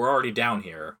 we're already down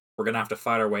here. We're gonna have to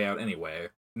fight our way out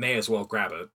anyway. May as well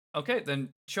grab it. Okay,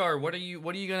 then Char, what are you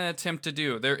going to attempt to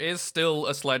do? There is still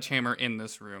a sledgehammer in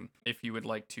this room if you would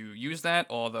like to use that,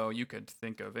 although you could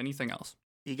think of anything else.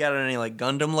 You got any like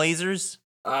Gundam lasers?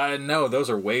 No, those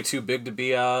are way too big to be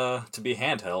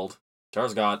handheld.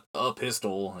 Char's got a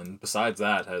pistol, and besides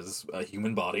that, has a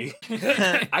human body.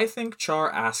 I think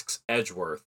Char asks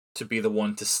Edgeworth to be the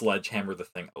one to sledgehammer the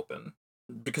thing open.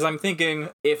 Because I'm thinking,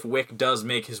 if Wick does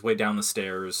make his way down the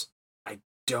stairs, I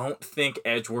don't think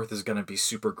Edgeworth is gonna be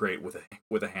super great with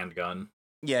a handgun.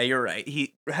 Yeah, you're right.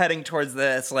 He heading towards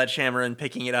the sledgehammer and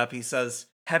picking it up. He says,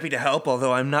 "Happy to help,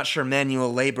 although I'm not sure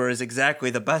manual labor is exactly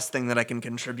the best thing that I can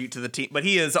contribute to the team." But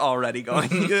he is already going.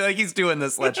 Like he's doing the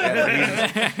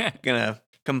sledgehammer. He's gonna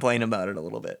complain about it a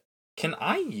little bit. Can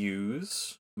I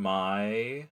use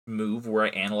my move where I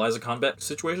analyze a combat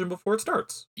situation before it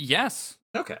starts? Yes.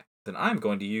 Okay, then I'm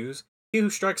going to use He Who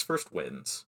Strikes First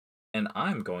Wins. And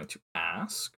I'm going to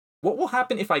ask, what will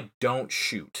happen if I don't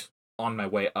shoot on my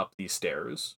way up these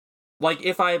stairs? Like,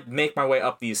 if I make my way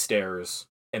up these stairs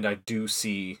and I do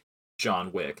see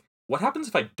John Wick, what happens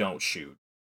if I don't shoot?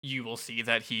 You will see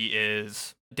that he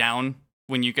is down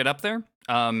when you get up there,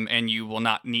 and you will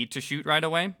not need to shoot right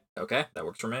away. Okay, that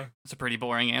works for me. It's a pretty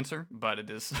boring answer, but it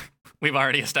is. We've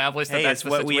already established that Hey, that's it's the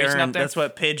what we situation up earned. there. That's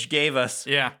what Pidge gave us.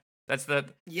 Yeah, that's the.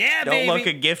 Yeah, Don't baby. look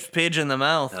a gift Pidge in the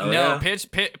mouth. Oh, No, yeah.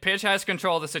 Pidge has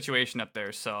control of the situation up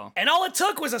there, so. And all it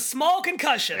took was a small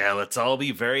concussion. Yeah, let's all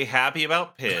be very happy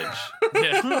about Pidge.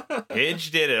 Yeah, Pidge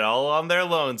did it all on their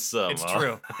lonesome. it's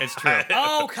true. It's true.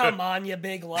 Oh, come on, you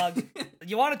big lug.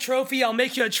 You want a trophy? I'll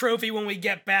make you a trophy when we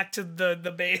get back to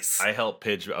the base. I helped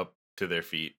Pidge up to their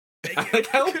feet. I like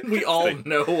how we all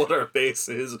know what our base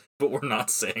is, but we're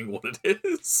not saying what it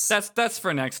is. That's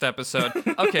for next episode.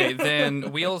 Okay,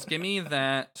 then Wheels, give me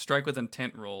that strike with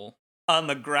intent roll. On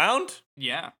the ground?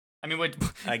 Yeah, I mean, what?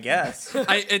 I guess.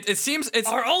 It seems it's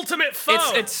Our ultimate foe.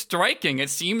 it's striking. It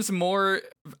seems more.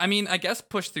 I mean, I guess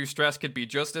push through stress could be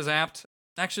just as apt.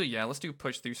 Actually, yeah, let's do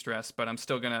push through stress, but I'm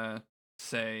still gonna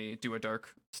say do a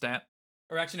dark stat,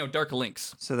 or actually no, dark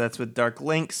links. So that's with Dark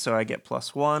Links, so I get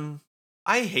 +1.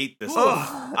 I hate this Ugh.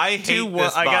 bot. I hate Two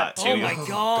this I got bot. Oh two. my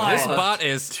god. This bot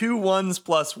is 2 1s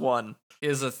 +1.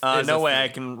 is a is No a way I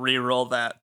thing. can re-roll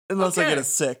that. Unless I Okay. get a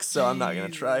 6, so I'm not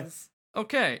going to try. Jesus.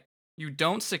 Okay, you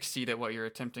don't succeed at what you're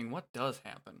attempting. What does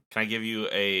happen? Can I give you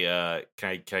a can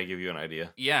I give you an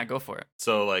idea? Yeah, go for it.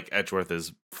 So like Edgeworth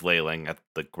is flailing at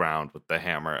the ground with the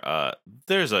hammer.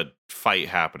 There's a fight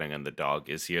happening and the dog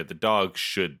is here. The dog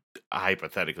should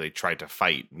hypothetically try to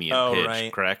fight me and Oh, Pidge,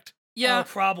 right. correct? Yeah, Oh,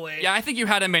 probably. yeah. I think you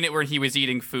had a minute where he was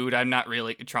eating food. I'm not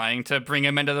really trying to bring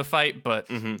him into the fight, but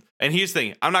Mm-hmm. And here's the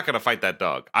thing: I'm not gonna fight that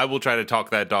dog. I will try to talk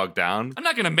that dog down, I'm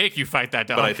not gonna make you fight that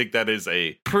dog. but I think that is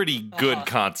a pretty good Uh-huh.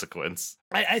 consequence.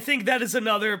 I think that is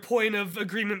another point of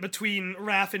agreement between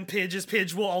Raph and Pidge, is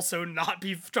Pidge will also not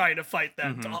be trying to fight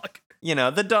that Mhm. dog. You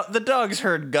know, the dog's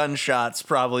heard gunshots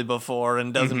probably before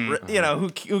and doesn't, Mhm. you know,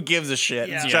 who gives a shit?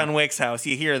 Yeah. It's John Wick's house.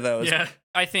 You hear those. Yeah,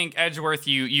 I think Edgeworth,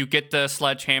 you get the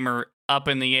sledgehammer up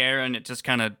in the air, and it just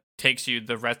kind of takes you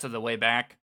the rest of the way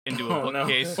back into a Oh, no.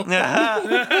 bookcase.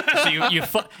 So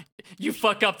you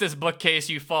fuck up this bookcase,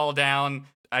 you fall down.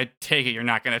 I take it you're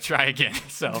not gonna try again.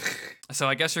 So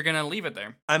I guess you're gonna leave it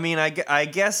there. I mean, I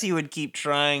guess he would keep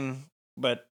trying,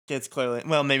 but it's clearly,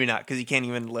 well, maybe not, because he can't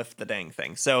even lift the dang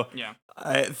thing. So Yeah.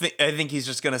 I think he's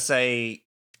just going to say,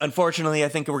 unfortunately, I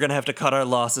think we're going to have to cut our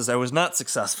losses. I was not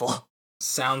successful.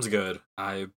 Sounds good.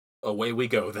 Away we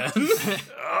go then.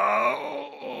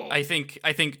 I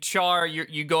think Char,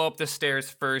 you go up the stairs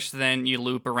first, then you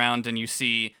loop around and you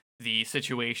see the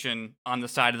situation on the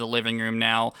side of the living room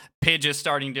now. Pidge is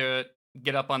starting to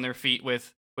get up on their feet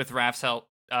with Raph's help.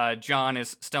 John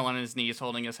is still on his knees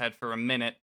holding his head for a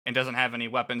minute and doesn't have any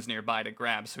weapons nearby to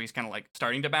grab, so he's kind of like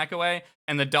starting to back away.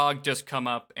 And the dog just come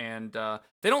up, and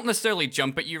they don't necessarily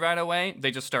jump at you right away. They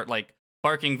just start like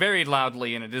barking very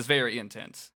loudly, and it is very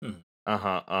intense.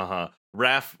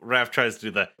 Raph tries to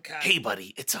do the, Hey,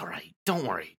 buddy, it's all right. Don't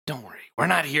worry. We're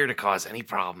not here to cause any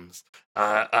problems.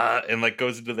 and like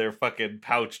goes into their fucking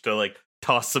pouch to like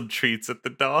toss some treats at the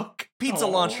dog. Pizza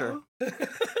launcher.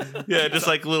 Yeah, just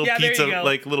like little Yeah, there you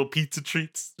go. little pizza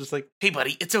treats. Just like, Hey,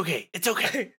 buddy, it's okay.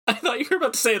 I thought you were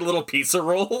about to say little pizza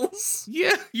rolls.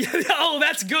 yeah, Yeah. Oh,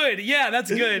 that's good. Yeah,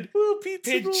 that's good. little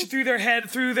pizza rolls. Pidge through their head,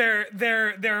 through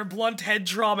their blunt head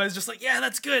trauma is just like, yeah,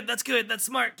 that's good. That's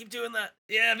smart. Keep doing that.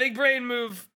 Yeah, big brain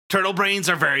move. Turtle brains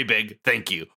are very big.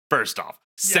 Thank you. First off.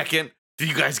 Second, did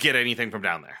you guys get anything from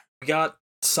down there? We got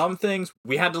some things.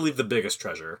 We had to leave the biggest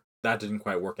treasure. That didn't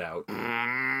quite work out.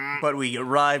 But we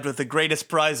arrived with the greatest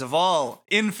prize of all,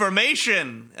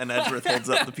 information. And Edgeworth holds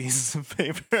up the pieces of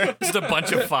paper. Just a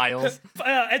bunch of files.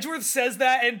 Edgeworth says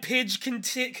that, and Pidge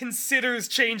considers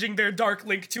changing their dark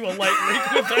link to a light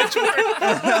link with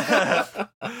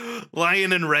Edgeworth.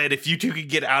 Lion and Red, if you two could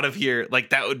get out of here, like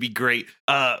that would be great.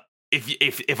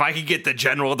 If I could get the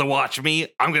general to watch me,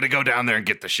 I'm gonna go down there and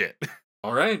get the shit.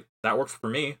 All right, that works for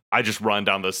me. I just run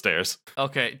down those stairs.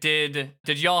 Okay, did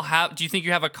y'all have? Do you think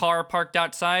you have a car parked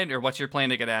outside, or what's your plan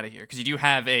to get out of here? Because you do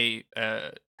have a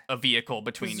vehicle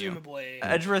between you. Presumably.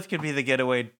 Edgeworth could be the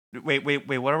getaway. Wait.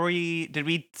 What are we? Did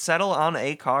we settle on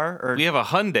a car? Or We have a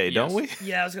Hyundai, don't we?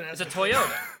 Yeah, I was gonna It's ask. a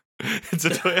Toyota. It's a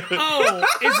Toyota. Oh,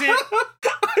 is it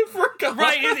I forgot.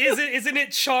 right? Isn't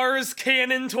it Char's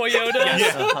Canon Toyota?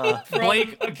 Yes. From-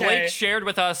 Blake okay. Blake shared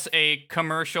with us an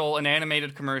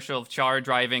animated commercial of Char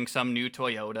driving some new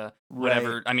Toyota,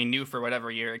 whatever. Right. I mean, new for whatever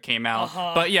year it came out.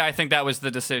 Uh-huh. But yeah, I think that was the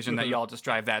decision that Mhm. y'all just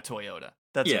drive that Toyota.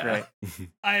 That's Yeah. great.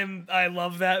 I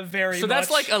love that very So much.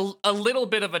 that's like a little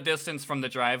bit of a distance from the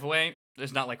driveway.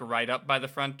 It's not like right up by the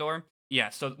front door. Yeah,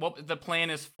 so what the plan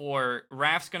is for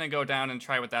Raph's gonna go down and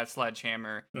try with that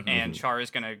sledgehammer, Mhm. and Char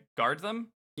is gonna guard them.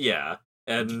 Yeah,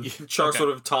 and Char Okay. sort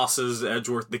of tosses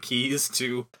Edgeworth the keys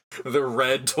to the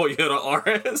red Toyota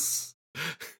RS.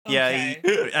 Yeah,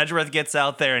 Okay. Edgeworth gets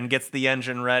out there and gets the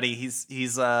engine ready. He's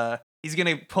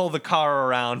gonna pull the car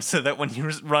around so that when you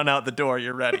run out the door,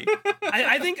 you're ready.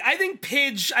 I think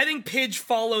Pidge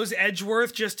follows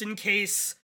Edgeworth just in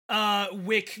case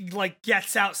Wick like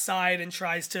gets outside and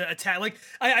tries to attack. Like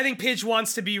I think Pidge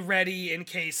wants to be ready in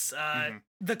case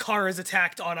the car is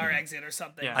attacked on our exit or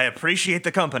something. Yeah. I appreciate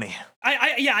the company.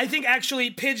 I think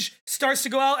actually Pidge starts to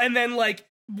go out and then like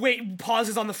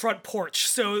pauses on the front porch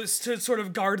so to sort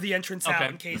of guard the entrance out Okay.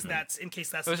 in case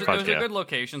that's Those the are, Fuck those are yeah. good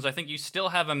locations. I think you still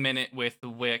have a minute with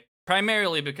Wick,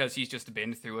 primarily because he's just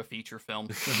been through a feature film.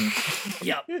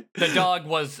 Yep. The dog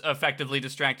was effectively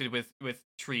distracted with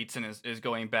treats and is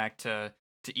going back to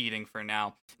eating for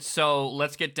now. So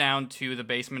let's get down to the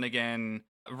basement again.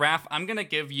 Raph, I'm gonna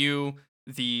give you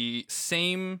the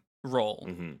same roll.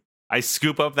 Mhm. I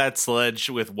scoop up that sledge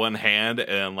with one hand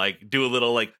and like do a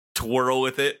little like twirl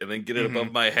with it and then get it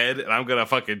above my head, and I'm gonna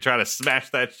fucking try to smash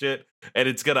that shit. And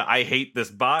it's gonna. I hate this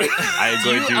bot. I'm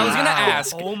going to. I was gonna Wow.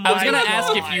 ask. Oh I was gonna my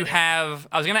ask if God. you have.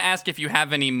 I was gonna ask if you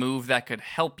have any move that could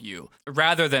help you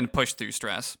rather than push through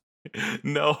stress.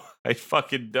 No, I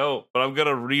fucking don't. But I'm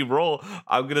gonna re-roll.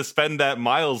 I'm gonna spend that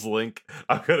Miles link.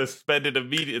 I'm gonna spend it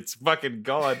immediately. It's fucking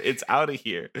gone. It's out of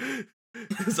here.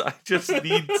 Because I just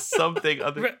need something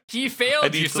other. He I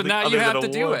failed need you, so something now other you have than to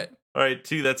a do one. it. All right,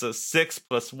 2. That's a 6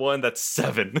 plus 1. That's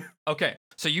 7. Okay,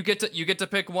 so you get to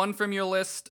pick one from your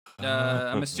list.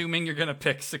 I'm assuming you're gonna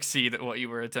pick succeed at what you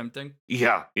were attempting.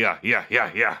 Yeah.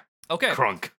 Okay.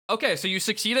 Crunk. Okay, so you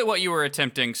succeed at what you were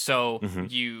attempting, so Mhm.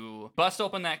 you bust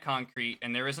open that concrete,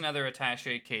 and there is another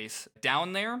attache case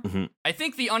down there. Mhm. I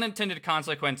think the unintended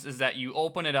consequence is that you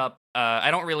open it up. I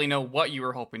don't really know what you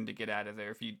were hoping to get out of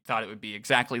there, if you thought it would be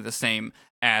exactly the same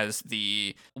as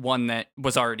the one that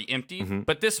was already empty, Mhm.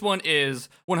 but this one is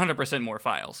 100% more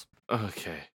files.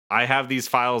 Okay. I have these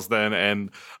files then, and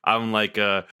I'm like,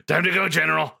 time to go,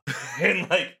 General. And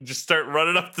like, just start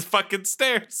running up the fucking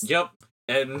stairs. Yep.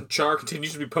 And Char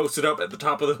continues to be posted up at the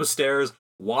top of those stairs,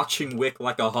 watching Wick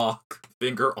like a hawk,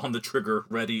 finger on the trigger,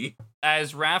 ready.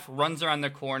 As Raph runs around the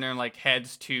corner and like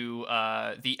heads to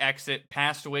the exit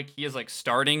past Wick, he is like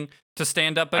starting to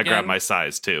stand up I again. grabbed my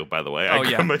size too, by the way. Oh, I yeah,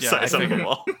 grabbed my yeah, size I on the figured.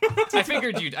 wall. I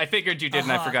figured you did,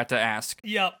 and I Uh-huh. forgot to ask.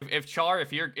 Yep. If Char,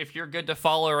 if you're good to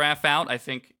follow Raph out, I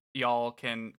think y'all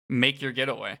can make your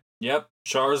getaway. Yep,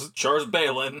 Char's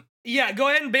Balin. Yeah, go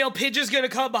ahead and bail. Pidge is gonna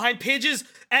come behind. Pidge is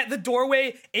at the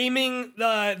doorway, aiming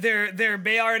their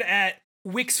Bayard at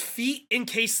Wick's feet in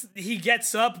case he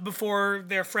gets up before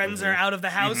their friends are out of the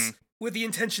house. With the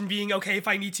intention being, okay, if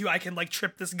I need to, I can like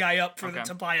trip this guy up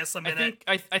to buy us a minute.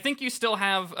 I think you still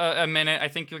have a minute. I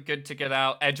think you're good to get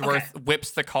out. Edgeworth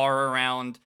whips the car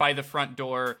around by the front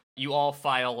door. You all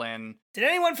file in. Did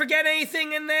anyone forget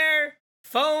anything in there?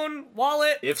 Phone,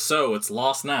 wallet? If so, it's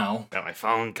lost now. Got my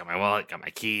phone, got my wallet, got my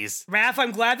keys. Raph,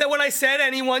 I'm glad that when I said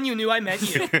anyone, you knew I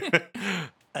meant you.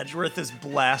 Edgeworth is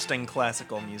blasting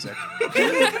classical music.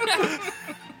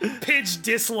 Pidge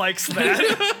dislikes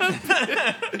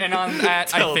that. And on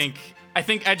that, I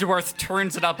think Edgeworth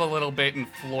turns it up a little bit and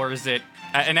floors it.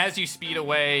 And as you speed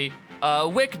away,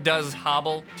 Wick does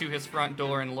hobble to his front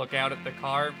door and look out at the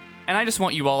car. And I just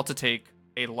want you all to take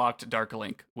a locked dark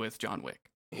link with John Wick.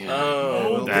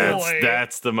 Oh, boy.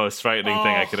 That's the most frightening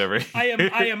thing I could ever.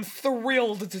 I am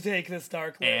thrilled to take this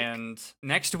dark link. And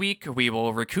next week we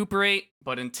will recuperate,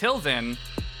 but until then,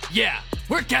 yeah,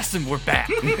 we're guessing we're back.